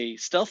 create a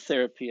stealth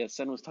therapy, as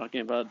Sen was talking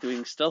about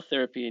doing stealth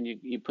therapy, and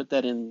you put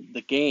that in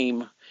the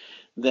game,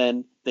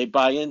 then they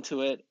buy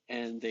into it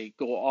and they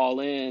go all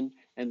in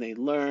and they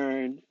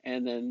learn,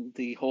 and then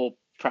the whole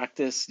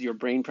practice, your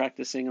brain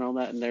practicing and all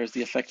that, and there's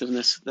the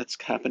effectiveness that's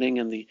happening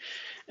and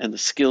the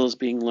skills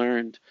being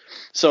learned.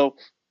 So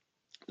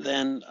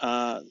then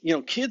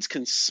kids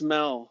can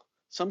smell,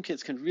 some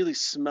kids can really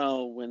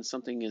smell when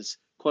something is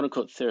quote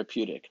unquote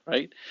therapeutic,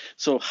 right?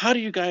 So how do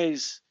you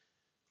guys,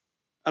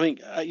 I mean,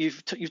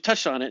 you've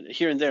touched on it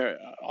here and there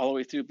all the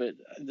way through, but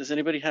does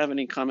anybody have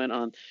any comment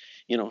on,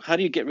 how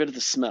do you get rid of the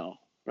smell,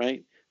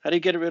 right? How do you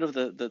get rid of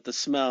the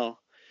smell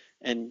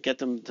and get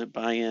them to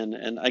buy in?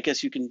 And I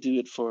guess you can do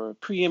it for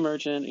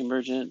pre-emergent,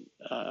 emergent,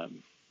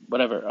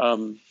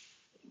 whatever.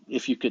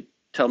 If you could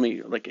tell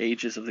me like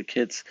ages of the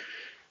kids,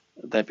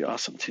 that'd be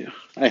awesome too.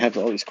 I have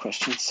all these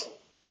questions.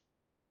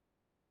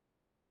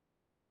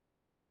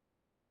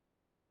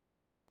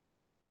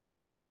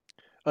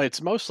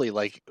 It's mostly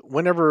like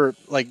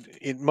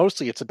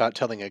mostly it's about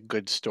telling a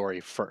good story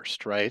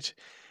first, right?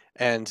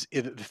 And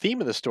the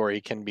theme of the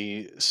story can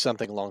be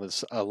something along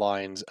the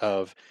lines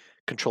of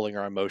controlling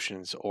our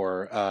emotions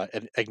or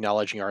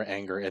acknowledging our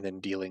anger and then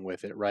dealing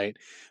with it, right?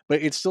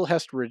 But it still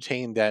has to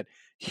retain that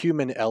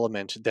human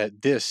element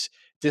that this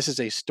is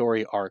a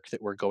story arc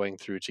that we're going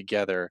through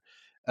together.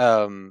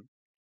 Um,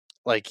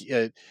 like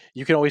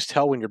you can always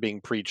tell when you're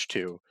being preached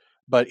to,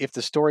 but if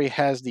the story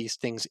has these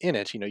things in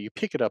it, you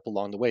pick it up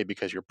along the way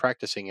because you're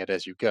practicing it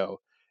as you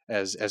go,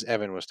 as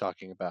Evan was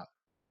talking about.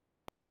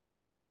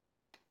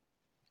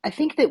 I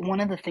think that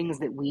one of the things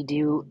that we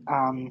do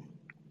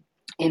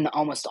in in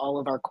all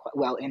of our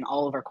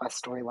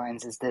quest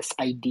storylines is this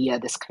idea,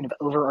 this kind of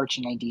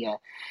overarching idea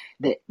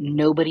that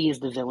nobody is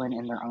the villain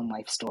in their own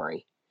life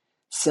story.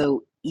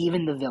 So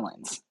even the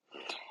villains.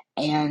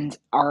 And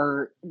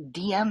our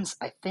DMs,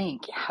 I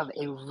think, have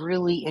a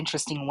really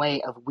interesting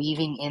way of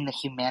weaving in the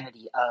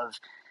humanity of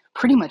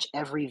pretty much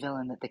every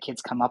villain that the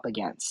kids come up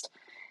against.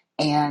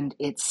 And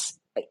it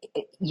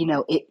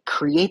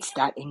creates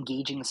that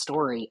engaging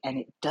story, and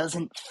it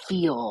doesn't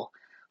feel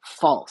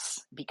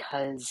false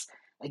because,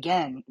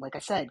 again, like I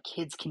said,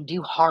 kids can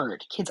do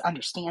hard. Kids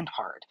understand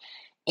hard.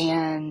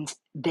 And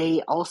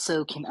they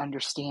also can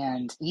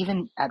understand,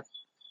 even at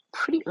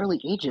pretty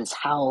early ages,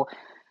 how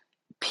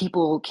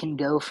people can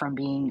go from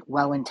being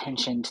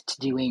well-intentioned to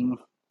doing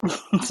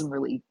some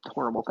really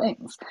horrible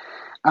things.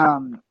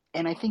 And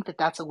I think that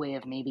that's a way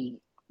of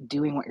maybe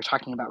doing what you're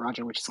talking about,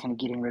 Roger, which is kind of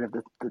getting rid of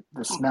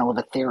the smell of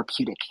a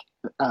therapeutic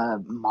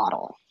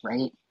model,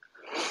 right?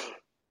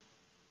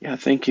 Yeah,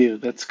 thank you.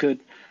 That's good.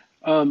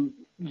 Um,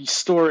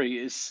 Story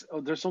is,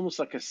 there's almost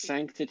like a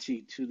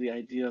sanctity to the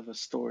idea of a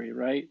story,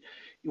 right?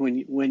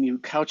 When you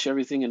couch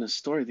everything in a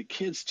story, the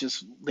kids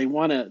just they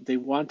want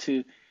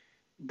to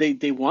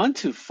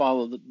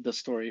follow the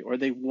story, or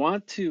they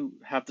want to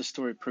have the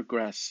story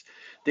progress.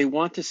 They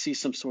want to see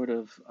some sort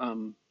of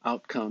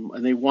outcome,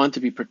 and they want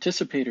to be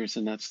participators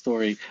in that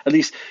story. At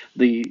least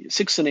the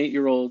 6 and 8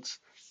 year olds,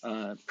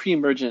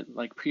 pre-emergent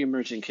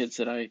kids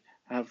that I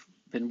have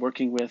been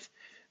working with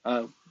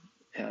uh,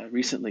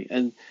 recently.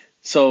 And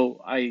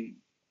so I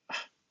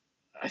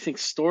think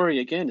story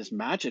again is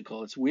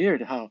magical. It's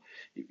weird how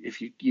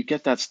if you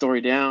get that story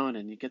down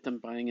and you get them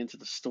buying into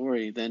the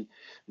story, then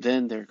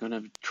they're going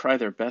to try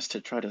their best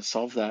to try to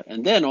solve that.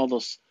 And then all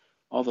those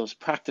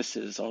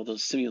practices, all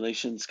those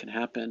simulations can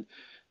happen,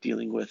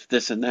 dealing with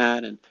this and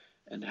that, and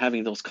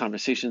having those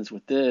conversations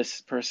with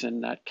this person,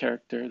 that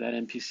character, that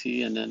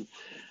NPC, and then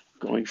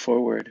going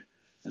forward.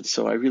 And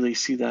so I really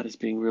see that as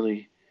being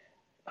really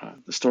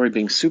the story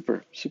being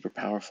super super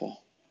powerful.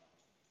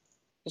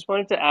 Just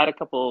wanted to add a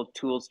couple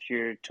tools to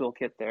your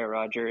toolkit there,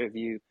 Roger, if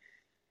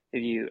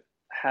you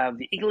have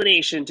the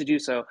inclination to do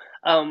so.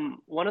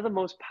 One of the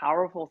most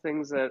powerful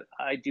things that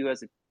I do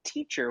as a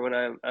teacher when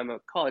I'm a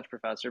college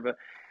professor, but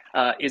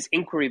is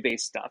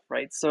inquiry-based stuff,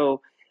 right?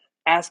 So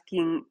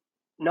asking,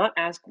 not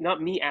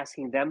me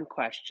asking them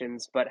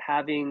questions, but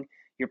having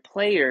your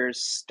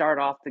players start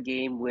off the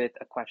game with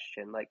a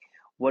question like,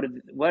 what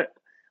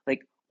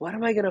like what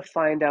am I going to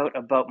find out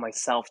about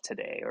myself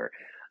today, or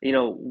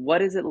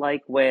what is it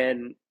like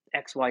when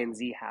X, Y, and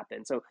Z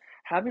happen? So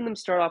having them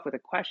start off with a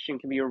question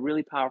can be a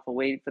really powerful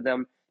way for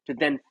them to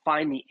then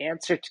find the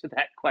answer to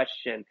that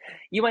question.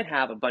 You might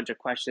have a bunch of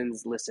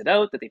questions listed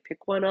out that they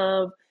pick one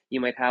of. You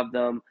might have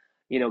them,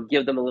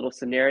 give them a little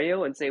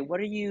scenario and say, what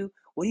do you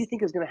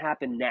think is going to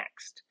happen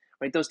next?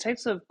 Right? Those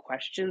types of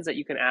questions that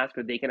you can ask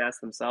or they can ask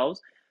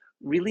themselves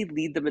really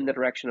lead them in the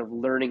direction of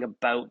learning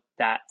about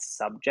that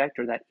subject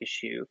or that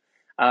issue.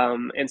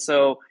 And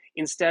so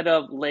instead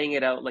of laying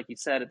it out like you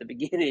said at the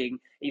beginning,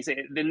 you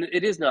say, then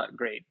it is not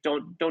great.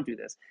 Don't do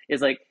this.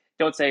 It's like,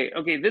 don't say,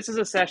 okay, this is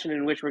a session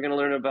in which we're going to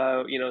learn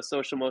about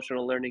social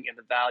emotional learning and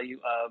the value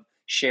of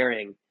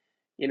sharing.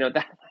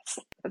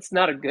 That's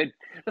not a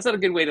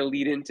good way to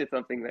lead into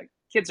something that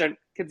kids are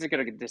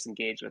going to get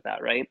disengaged with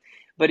that, right?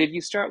 But if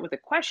you start with a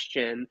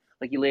question,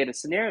 like you lay out a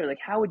scenario, like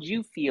how would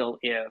you feel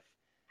if,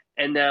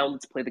 and now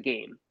let's play the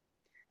game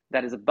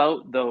that is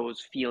about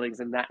those feelings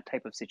in that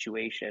type of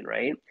situation,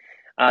 right?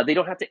 They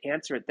don't have to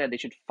answer it then. They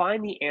should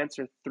find the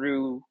answer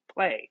through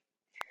play,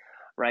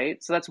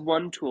 right? So that's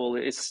one tool,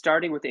 is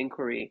starting with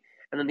inquiry.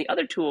 And then the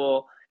other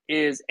tool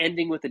is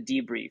ending with a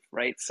debrief,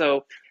 right?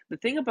 So the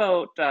thing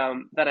about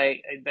that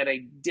I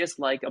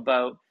dislike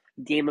about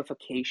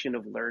gamification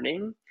of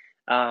learning,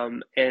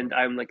 and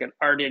I'm like an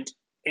ardent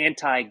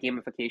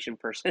anti-gamification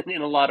person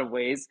in a lot of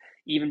ways,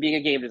 even being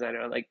a game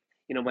designer. Like,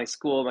 my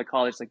school, my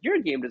college, like, you're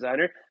a game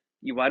designer.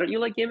 Why don't you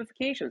like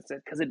gamification? It's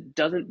because it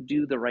doesn't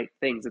do the right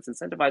things. It's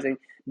incentivizing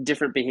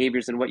different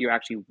behaviors than what you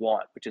actually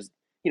want, which is,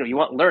 you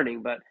want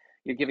learning, but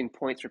you're giving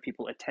points for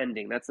people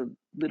attending. That's a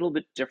little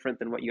bit different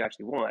than what you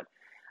actually want.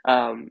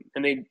 And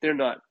they're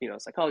not,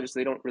 psychologists.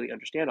 They don't really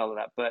understand all of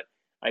that, but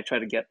I try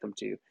to get them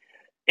to.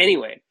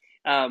 Anyway,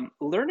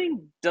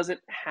 learning doesn't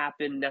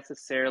happen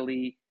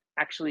necessarily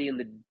actually in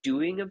the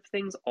doing of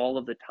things all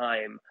of the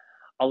time.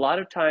 A lot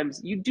of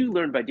times you do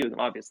learn by doing,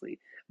 obviously,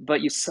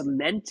 but you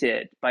cement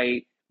it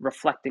by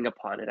reflecting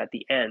upon it at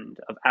the end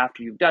of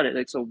after you've done it.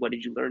 Like, so what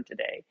did you learn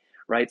today?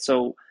 Right.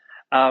 So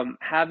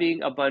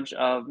having a bunch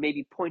of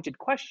maybe pointed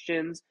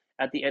questions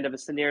at the end of a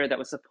scenario that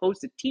was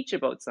supposed to teach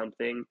about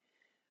something,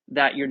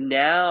 that you're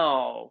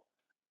now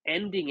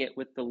ending it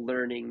with the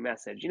learning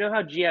message. You know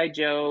how G.I.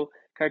 Joe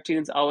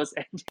cartoons always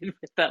ended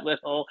with that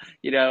little,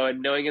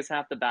 and knowing is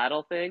half the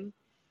battle thing?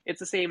 It's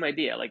the same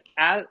idea. Like,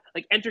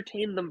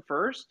 entertain them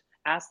first,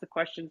 ask the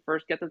question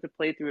first, get them to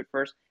play through it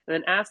first, and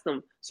then ask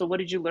them, so what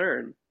did you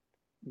learn?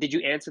 Did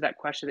you answer that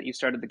question that you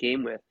started the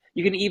game with?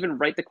 You can even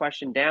write the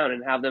question down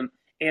and have them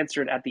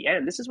answer it at the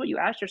end. This is what you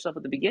asked yourself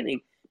at the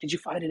beginning. Did you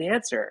find an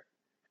answer?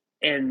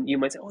 And you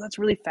might say, oh, that's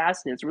really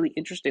fascinating. It's really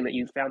interesting that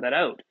you found that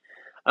out.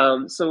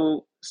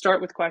 So start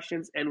with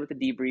questions, end with a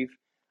debrief.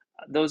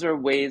 Those are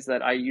ways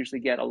that I usually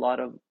get a lot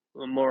of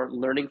more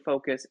learning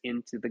focus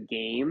into the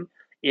game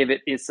if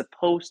it is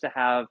supposed to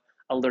have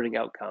a learning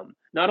outcome.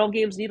 Not all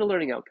games need a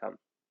learning outcome.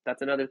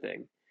 That's another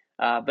thing.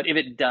 But if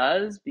it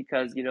does,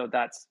 because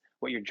that's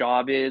what your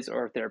job is,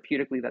 or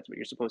therapeutically that's what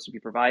you're supposed to be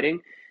providing,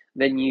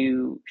 then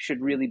you should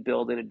really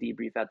build in a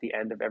debrief at the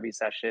end of every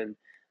session,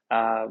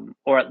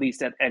 or at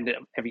least at the end of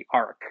every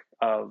arc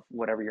of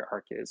whatever your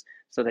arc is,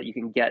 so that you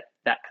can get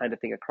that kind of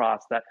thing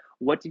across. That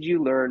what did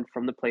you learn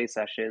from the play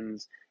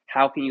sessions?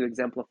 How can you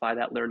exemplify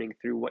that learning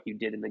through what you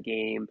did in the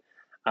game?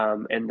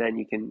 And then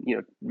you can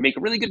make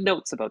really good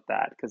notes about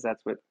that, because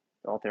that's what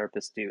all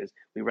therapists do, is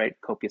we write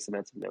copious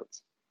amounts of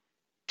notes.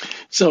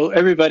 So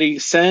everybody,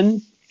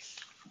 Sen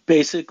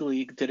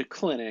basically did a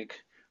clinic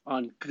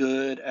on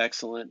good,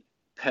 excellent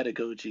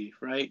pedagogy,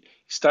 right? You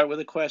start with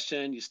a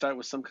question, you start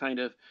with some kind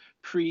of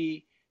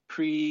free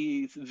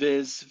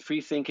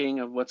thinking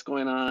of what's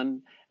going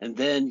on, and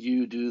then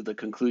you do the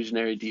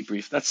conclusionary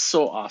debrief. That's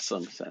so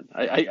awesome, Sen.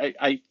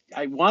 I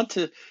want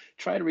to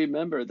try to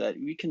remember that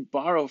we can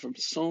borrow from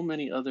so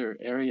many other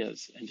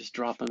areas and just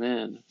drop them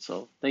in.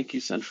 So thank you,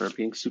 Sen, for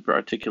being super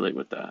articulate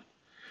with that.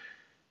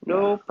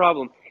 No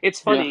problem. It's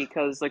Yeah. funny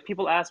because like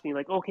people ask me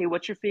like, okay,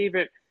 what's your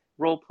favorite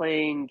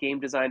role-playing game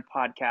design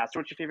podcast? Or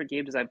what's your favorite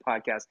game design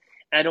podcast?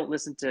 And I don't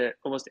listen to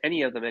almost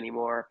any of them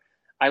anymore.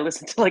 I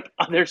listen to like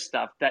other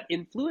stuff that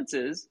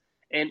influences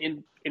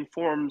and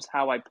informs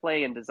how I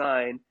play and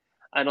design.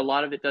 And a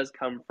lot of it does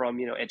come from,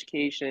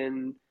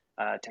 education,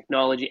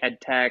 technology, ed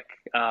tech,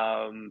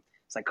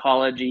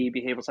 psychology,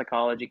 behavioral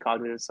psychology,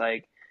 cognitive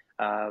psych.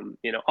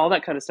 All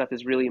that kind of stuff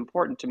is really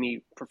important to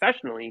me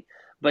professionally,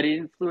 but it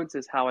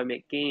influences how I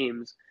make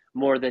games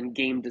more than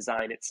game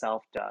design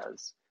itself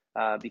does,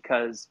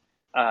 because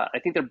I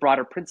think there are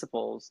broader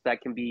principles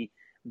that can be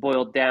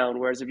boiled down.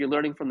 Whereas if you're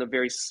learning from the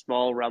very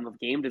small realm of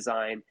game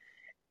design,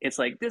 it's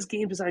like this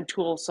game design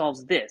tool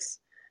solves this.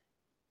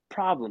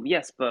 problem,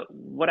 yes, but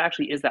what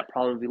actually is that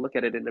problem if we look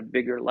at it in a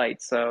bigger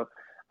light? So,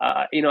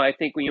 I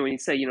think when you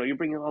say, you're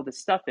bringing all this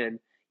stuff in,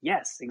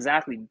 yes,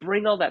 exactly.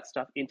 Bring all that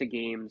stuff into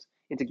games,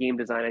 into game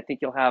design. I think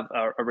you'll have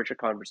a richer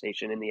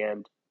conversation in the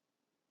end.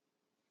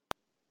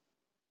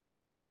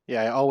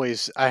 Yeah,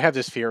 I have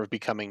this fear of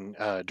becoming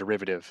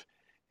derivative,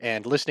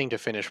 and listening to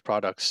finished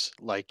products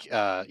like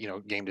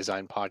game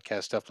design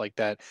podcast stuff like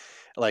that.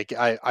 Like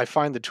I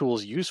find the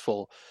tools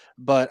useful,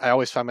 but I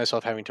always find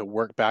myself having to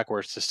work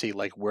backwards to see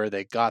like where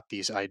they got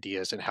these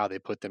ideas and how they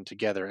put them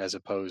together, as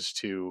opposed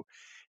to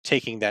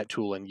taking that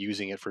tool and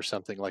using it for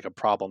something like a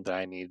problem that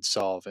I need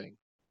solving.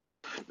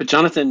 But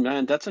Jonathan,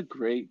 man, that's a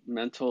great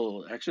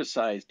mental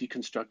exercise,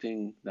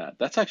 deconstructing that.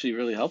 That's actually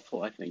really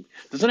helpful, I think.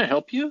 Doesn't it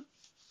help you?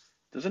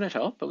 Doesn't it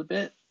help a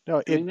bit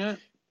No, doing that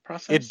it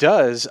process?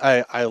 does.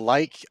 I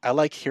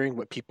like hearing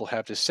what people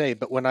have to say,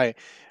 but when I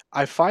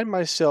find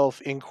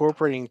myself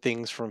incorporating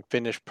things from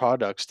finished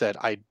products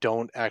that I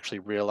don't actually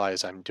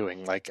realize I'm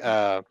doing. Like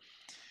I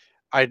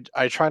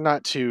try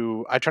not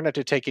to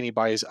take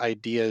anybody's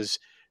ideas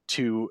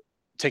to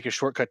take a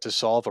shortcut to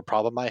solve a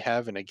problem I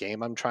have in a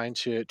game I'm trying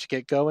to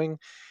get going.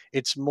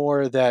 It's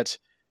more that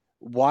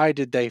why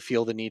did they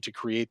feel the need to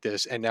create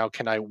this, and now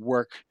can I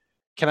work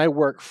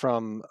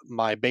from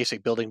my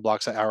basic building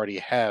blocks I already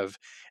have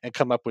and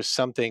come up with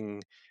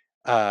something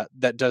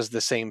that does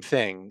the same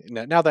thing.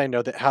 Now that I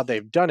know that how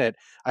they've done it,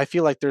 I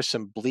feel like there's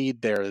some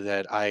bleed there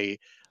that I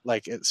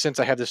like. Since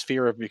I have this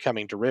fear of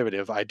becoming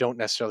derivative, I don't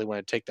necessarily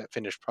want to take that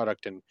finished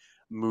product and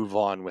move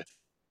on with.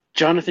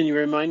 Jonathan, you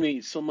remind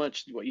me so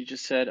much what you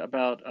just said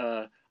about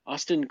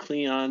Austin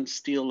Kleon's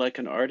Steal Like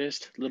an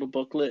Artist little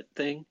booklet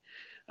thing.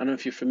 I don't know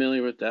if you're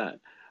familiar with that,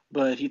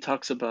 but he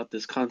talks about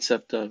this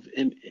concept of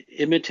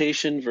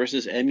imitation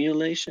versus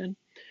emulation.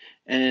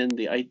 And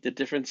the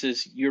difference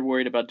is you're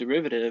worried about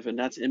derivative, and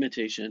that's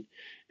imitation.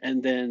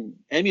 And then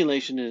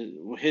emulation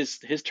is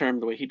his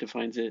term, the way he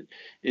defines it,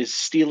 is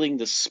stealing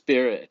the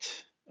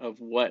spirit of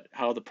what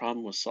how the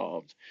problem was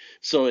solved.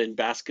 So in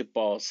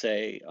basketball,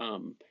 say,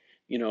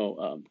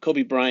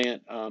 Kobe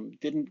Bryant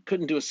didn't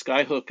couldn't do a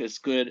skyhook as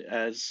good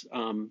as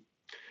Kareem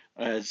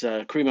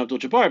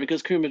Abdul-Jabbar,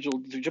 because Kareem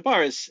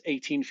Abdul-Jabbar is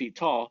 18 feet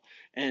tall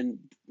and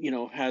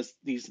has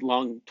these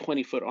long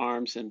 20-foot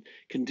arms and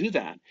can do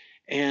that.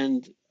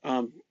 And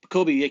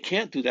Kobe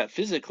can't do that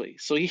physically,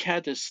 so he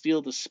had to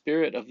steal the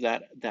spirit of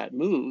that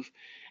move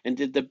and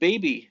did the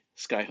baby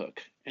skyhook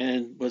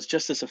and was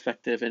just as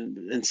effective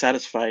and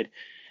satisfied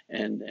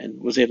and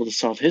was able to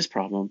solve his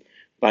problem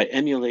by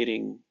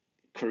emulating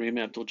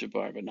Kareem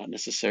Abdul-Jabbar, but not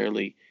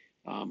necessarily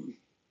um,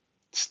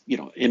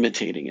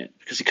 imitating it,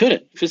 because he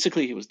couldn't.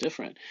 Physically, he was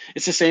different.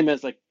 It's the same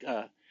as like,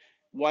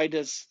 why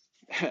does,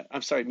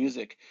 I'm sorry,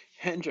 music,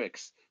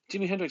 Hendrix,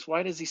 Jimi Hendrix,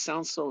 why does his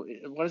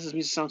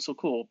music sound so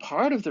cool?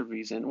 Part of the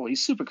reason, well,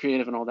 he's super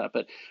creative and all that,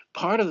 but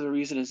part of the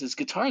reason is his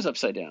guitar's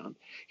upside down.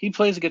 He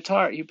plays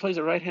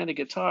a right-handed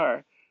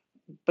guitar,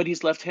 but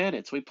he's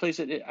left-handed, so he plays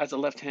it as a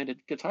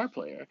left-handed guitar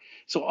player.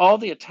 So all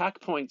the attack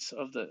points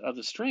of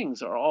the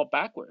strings are all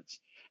backwards,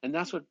 and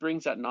that's what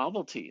brings that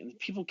novelty. And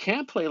people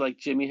can't play like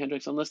Jimi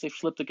Hendrix unless they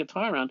flip the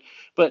guitar around.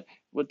 But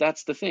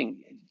that's the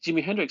thing.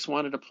 Jimi Hendrix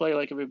wanted to play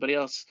like everybody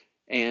else,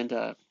 and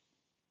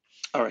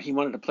or he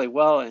wanted to play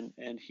well,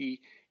 and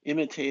he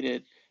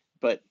imitated,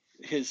 but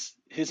his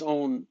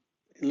own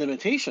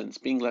limitations,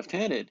 being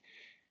left-handed,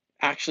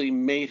 actually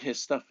made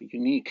his stuff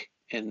unique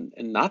and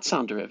not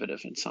sound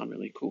derivative and sound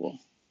really cool.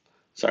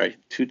 Sorry,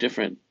 two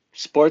different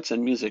sports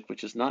and music,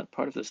 which is not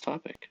part of this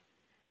topic.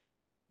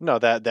 No,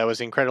 that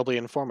was incredibly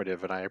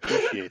informative, and I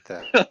appreciate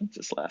that. I'm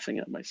just laughing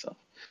at myself.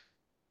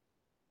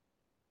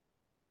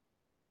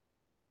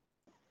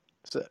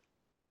 So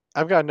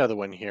I've got another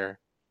one here.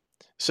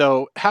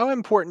 So, how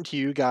important do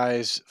you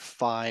guys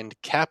find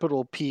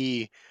capital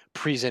P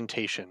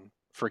presentation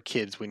for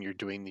kids when you're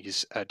doing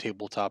these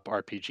tabletop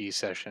RPG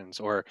sessions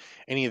or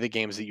any of the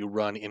games that you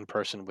run in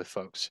person with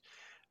folks?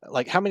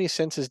 Like, how many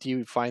senses do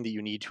you find that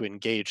you need to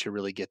engage to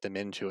really get them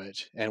into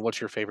it? And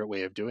what's your favorite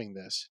way of doing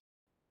this?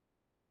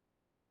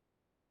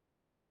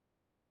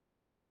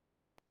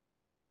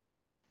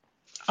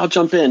 I'll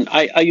jump in.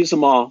 I use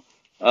them all.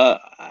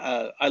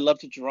 I love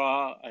to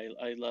draw.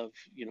 I love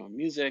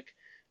music.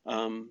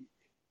 Um,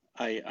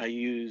 I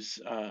use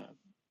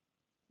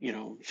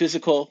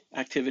physical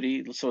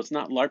activity. So it's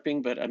not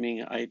LARPing, but I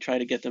mean, I try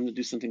to get them to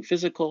do something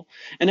physical.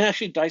 And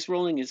actually, dice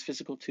rolling is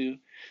physical too.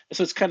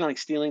 So it's kind of like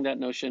stealing that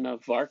notion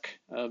of VARC,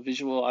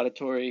 visual,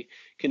 auditory,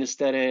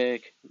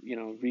 kinesthetic,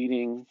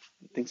 reading,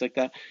 things like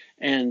that,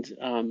 and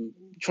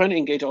trying to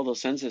engage all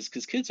those senses,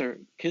 because kids are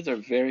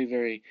very,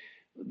 very,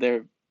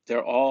 they're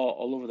they're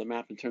all over the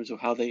map in terms of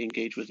how they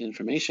engage with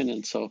information.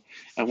 And so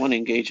I want to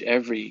engage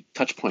every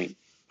touch point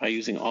by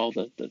using all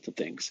the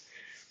things.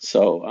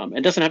 So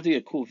it doesn't have to be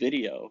a cool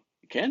video.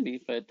 It can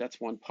be, but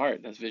that's one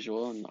part. That's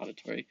visual and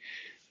auditory.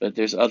 But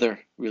there's other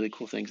really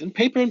cool things. And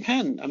paper and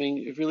pen, I mean,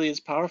 it really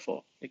is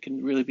powerful. It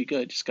can really be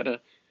good. Just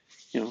gotta,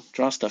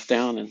 draw stuff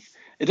down. And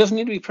it doesn't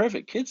need to be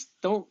perfect. Kids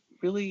don't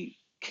really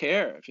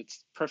care if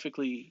it's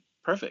perfectly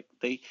perfect.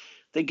 They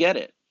get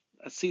it.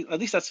 See, at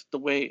least that's the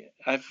way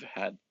I've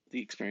had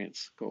the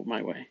experience go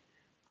my way.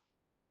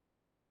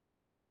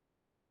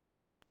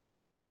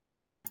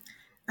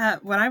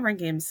 When I run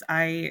games,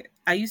 I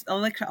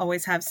like to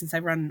always have, since I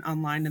run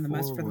online in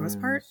for the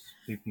most part.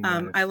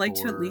 I like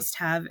to at least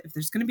have, if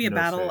there's going to be a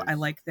battle, I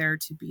like there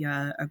to be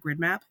a grid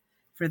map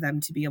for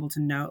them to be able to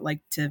know, like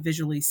to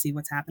visually see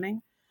what's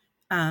happening.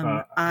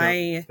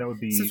 I that would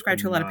be subscribe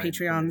to a lot of 9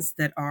 Patreons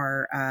that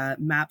are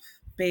map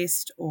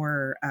based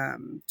or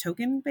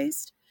token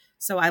based.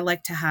 So I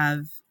like to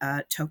have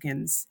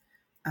tokens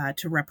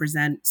to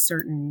represent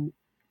certain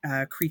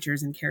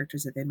creatures and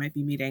characters that they might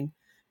be meeting.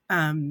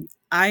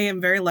 I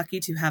am very lucky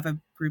to have a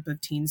group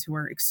of teens who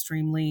are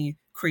extremely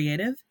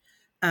creative.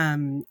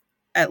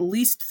 At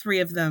least 3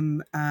 of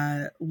them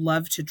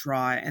love to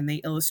draw, and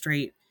they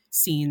illustrate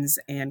scenes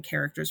and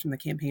characters from the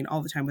campaign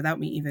all the time without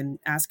me even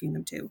asking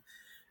them to.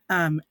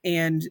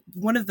 And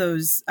one of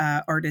those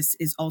artists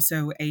is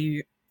also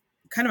a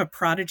kind of a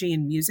prodigy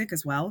in music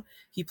as well.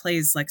 He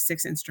plays like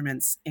 6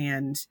 instruments,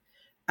 and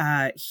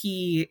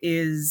he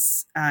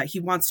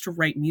wants to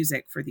write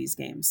music for these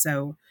games.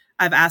 So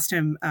I've asked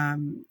him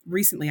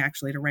recently,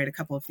 actually, to write a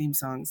couple of theme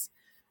songs,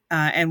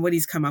 and what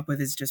he's come up with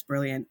is just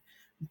brilliant.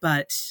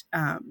 But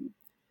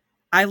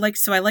I like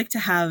to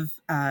have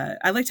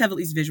at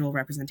least visual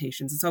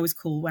representations. It's always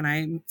cool when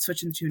I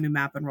switch into a new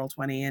map on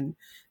Roll20 and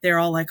they're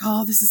all like,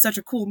 "Oh, this is such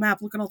a cool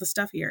map! Look at all the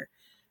stuff here."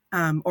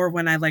 Or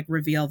when I like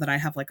reveal that I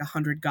have like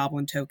 100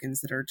 goblin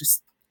tokens that are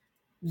just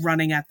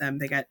running at them,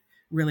 they get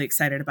really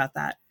excited about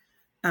that.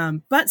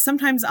 But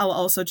sometimes I'll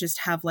also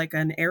just have like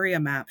an area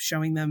map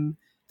showing them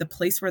the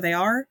place where they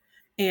are,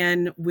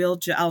 and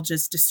I'll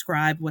just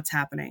describe what's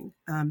happening.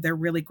 They're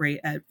really great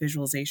at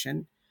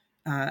visualization.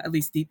 At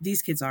least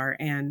these kids are,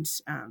 and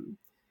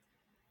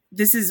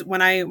this is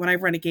when I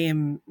run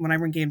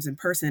games in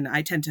person,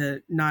 I tend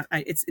to not.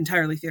 It's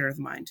entirely theater of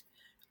the mind.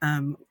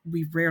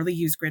 We rarely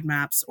use grid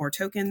maps or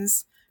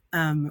tokens.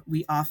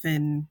 We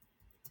often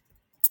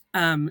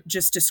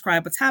just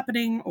describe what's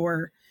happening,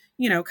 or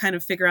kind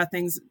of figure out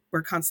things.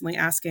 We're constantly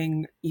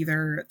asking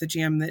either the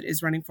GM that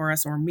is running for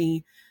us or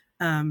me,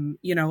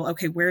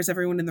 okay, where's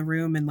everyone in the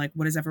room, and like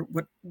what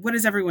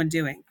is everyone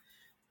doing?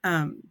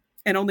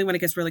 And only when it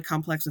gets really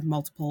complex with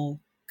multiple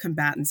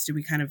combatants do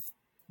we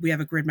have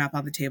a grid map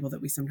on the table that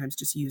we sometimes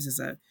just use as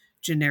a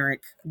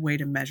generic way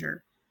to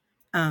measure.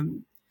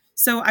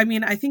 So, I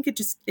mean, I think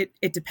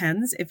it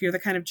depends. If you're the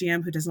kind of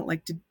GM who doesn't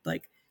like to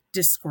like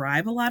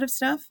describe a lot of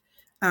stuff,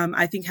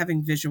 I think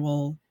having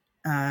visual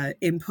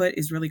input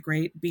is really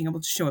great. Being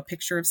able to show a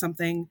picture of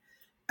something,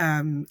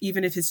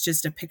 even if it's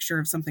just a picture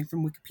of something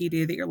from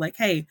Wikipedia that you're like,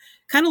 hey,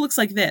 kind of looks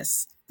like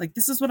this. Like,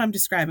 this is what I'm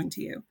describing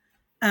to you.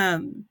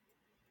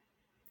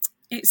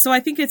 So I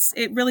think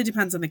it really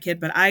depends on the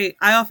kid, but I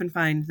often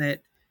find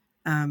that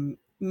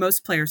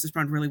most players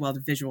respond really well to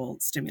visual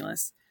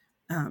stimulus.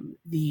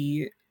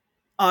 The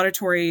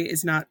auditory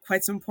is not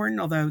quite so important,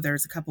 although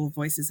there's a couple of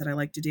voices that I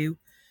like to do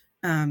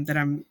that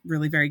I'm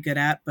really very good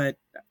at, but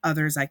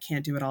others I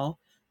can't do at all.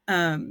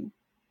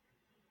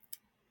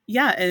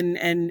 Yeah,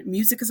 and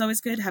music is always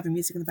good, having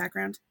music in the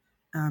background.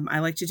 I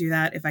like to do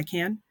that if I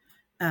can.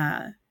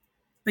 But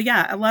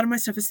yeah, a lot of my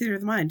stuff is theater of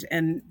the mind,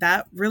 and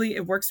that really,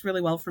 it works really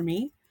well for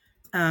me.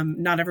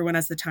 Not everyone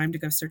has the time to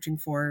go searching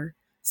for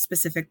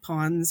specific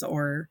pawns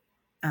or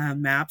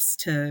maps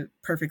to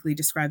perfectly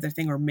describe their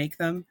thing or make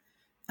them.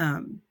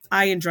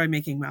 I enjoy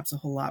making maps a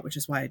whole lot, which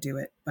is why I do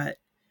it. But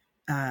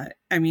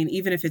I mean,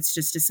 even if it's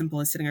just as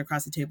simple as sitting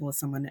across the table with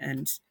someone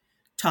and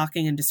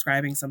talking and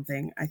describing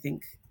something, I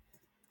think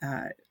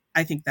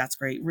that's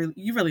great.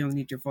 You really only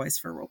need your voice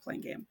for a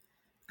role-playing game.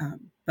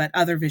 But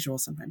other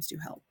visuals sometimes do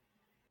help.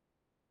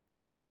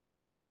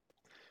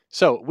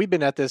 So we've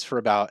been at this for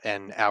about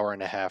an hour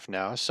and a half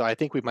now, so I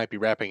think we might be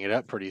wrapping it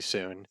up pretty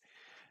soon.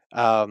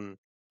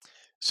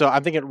 So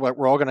I'm thinking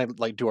we're all gonna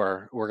like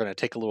we're gonna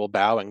take a little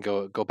bow and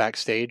go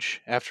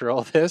backstage after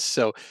all this.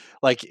 So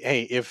like,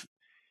 hey, if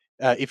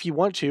you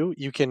want to,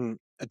 you can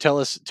tell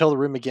the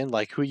room again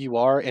like who you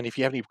are, and if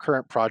you have any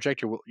current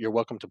project, you're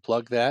welcome to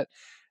plug that,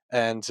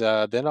 and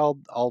then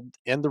I'll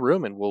end the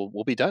room and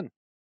we'll be done.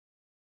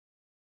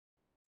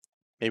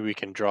 Maybe we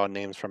can draw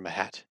names from a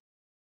hat.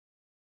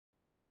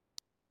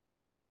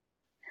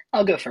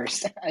 I'll go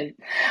first.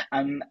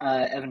 I'm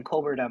Evan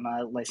Colbert. I'm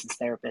a licensed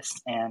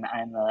therapist, and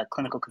I'm a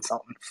clinical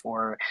consultant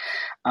for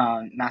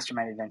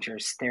Mastermind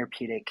Adventures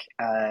therapeutic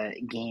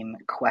game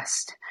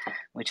Quest,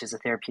 which is a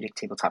therapeutic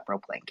tabletop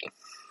role-playing game.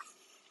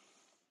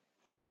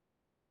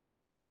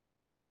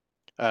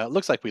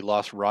 Looks like we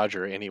lost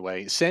Roger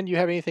anyway. Sen, you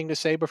have anything to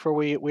say before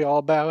we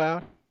all bow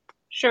out?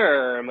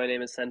 Sure. My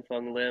name is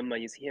Senfeng Lim. I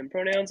use he, him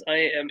pronouns.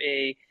 I am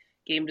a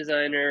game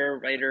designer,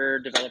 writer,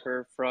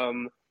 developer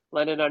from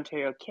London,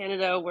 Ontario,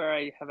 Canada, where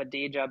I have a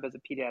day job as a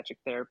pediatric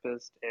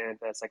therapist and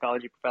a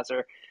psychology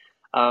professor.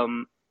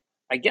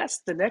 I guess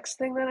the next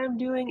thing that I'm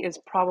doing is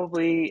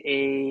probably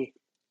a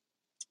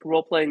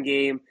role-playing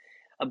game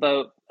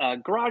about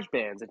garage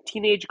bands, a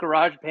teenage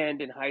garage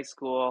band in high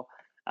school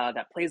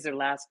that plays their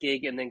last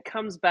gig and then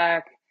comes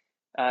back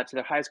to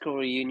their high school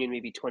reunion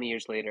maybe 20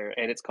 years later.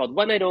 And it's called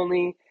One Night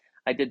Only.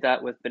 I did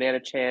that with Banana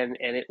Chan,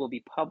 and it will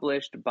be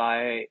published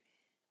by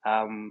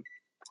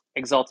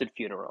Exalted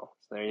Funeral.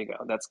 So there you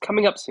go. That's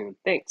coming up soon.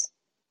 Thanks.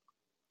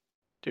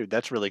 Dude,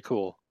 that's really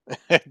cool.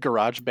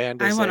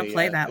 GarageBand I is want to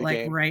play that a like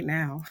game. right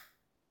now.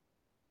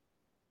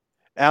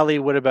 Allie,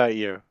 what about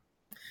you?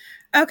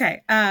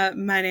 Okay,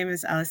 my name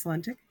is Alice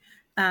Lentic.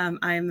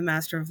 I am the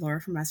Master of Lore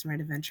from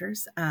Mastermind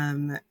Adventures.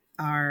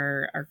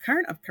 Our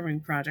current upcoming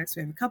projects,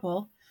 we have a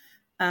couple.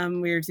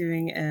 We are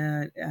doing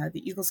the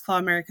Eagles Claw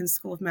American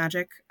School of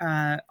Magic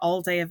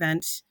all-day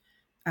event,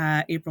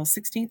 April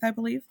 16th, I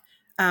believe.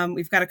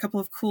 We've got a couple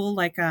of cool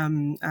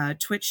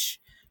Twitch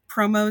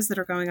promos that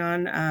are going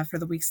on for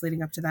the weeks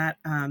leading up to that.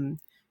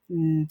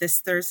 This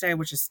Thursday,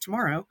 which is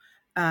tomorrow,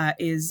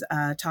 is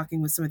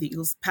talking with some of the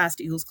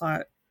past Eagles Claw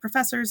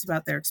professors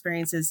about their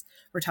experiences.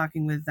 We're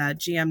talking with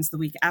GMs the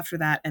week after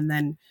that. And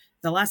then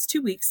the last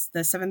 2 weeks,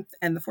 the 7th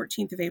and the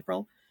 14th of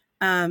April,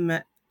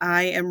 I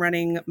am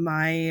running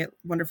my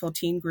wonderful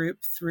teen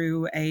group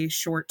through a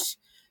short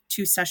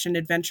 2-session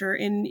adventure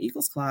in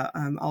Eagles Claw.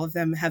 All of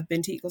them have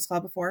been to Eagles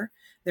Claw before.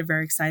 They're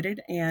very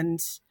excited, and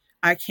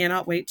I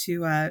cannot wait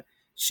to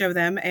show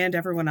them and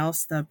everyone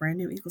else the brand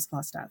new Eagles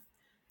Claw stuff.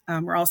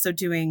 We're also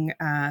doing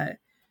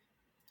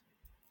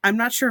I'm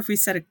not sure if we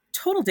set a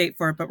total date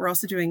for it, but we're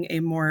also doing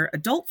a more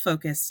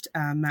adult-focused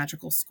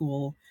magical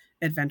school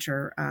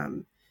adventure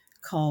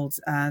called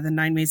the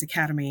Nine Maze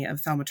Academy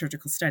of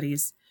Thaumaturgical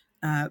Studies,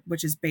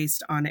 which is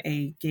based on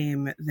a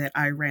game that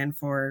I ran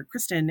for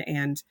Kristen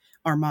and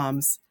our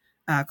moms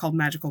called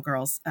Magical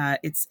Girls.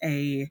 It's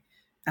a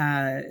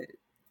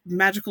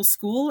magical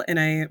school in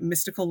a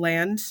mystical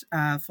land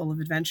full of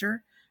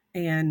adventure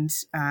and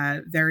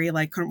very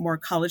more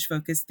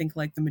college-focused, think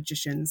like the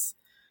Magicians.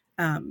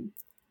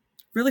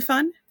 Really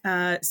fun.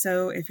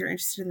 So if you're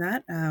interested in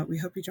that, we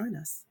hope you join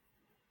us.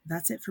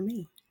 That's it for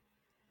me.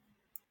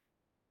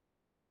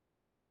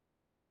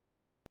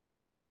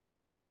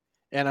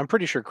 And I'm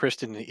pretty sure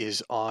Kristen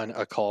is on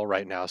a call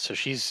right now, so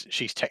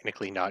she's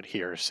technically not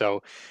here.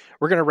 So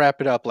we're gonna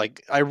wrap it up.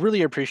 Like, I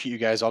really appreciate you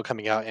guys all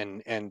coming out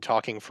and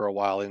talking for a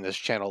while in this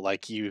channel.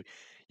 Like, you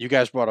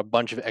guys brought a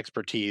bunch of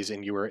expertise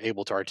and you were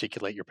able to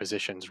articulate your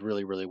positions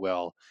really, really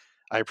well.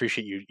 I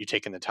appreciate you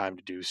taking the time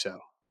to do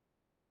so.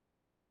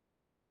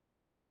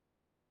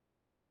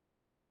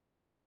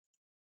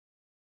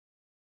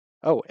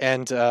 Oh,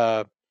 and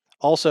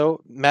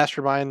also,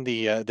 Mastermind,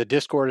 the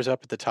Discord is up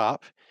at the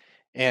top,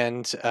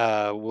 and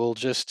we'll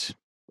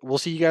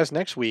see you guys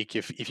next week.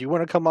 If you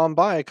want to come on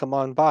by, come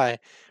on by.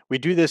 We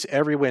do this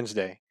every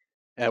Wednesday.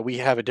 We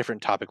have a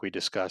different topic we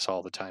discuss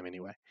all the time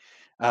anyway.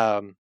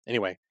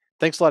 Anyway,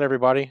 thanks a lot,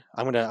 everybody.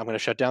 I'm gonna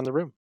shut down the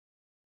room.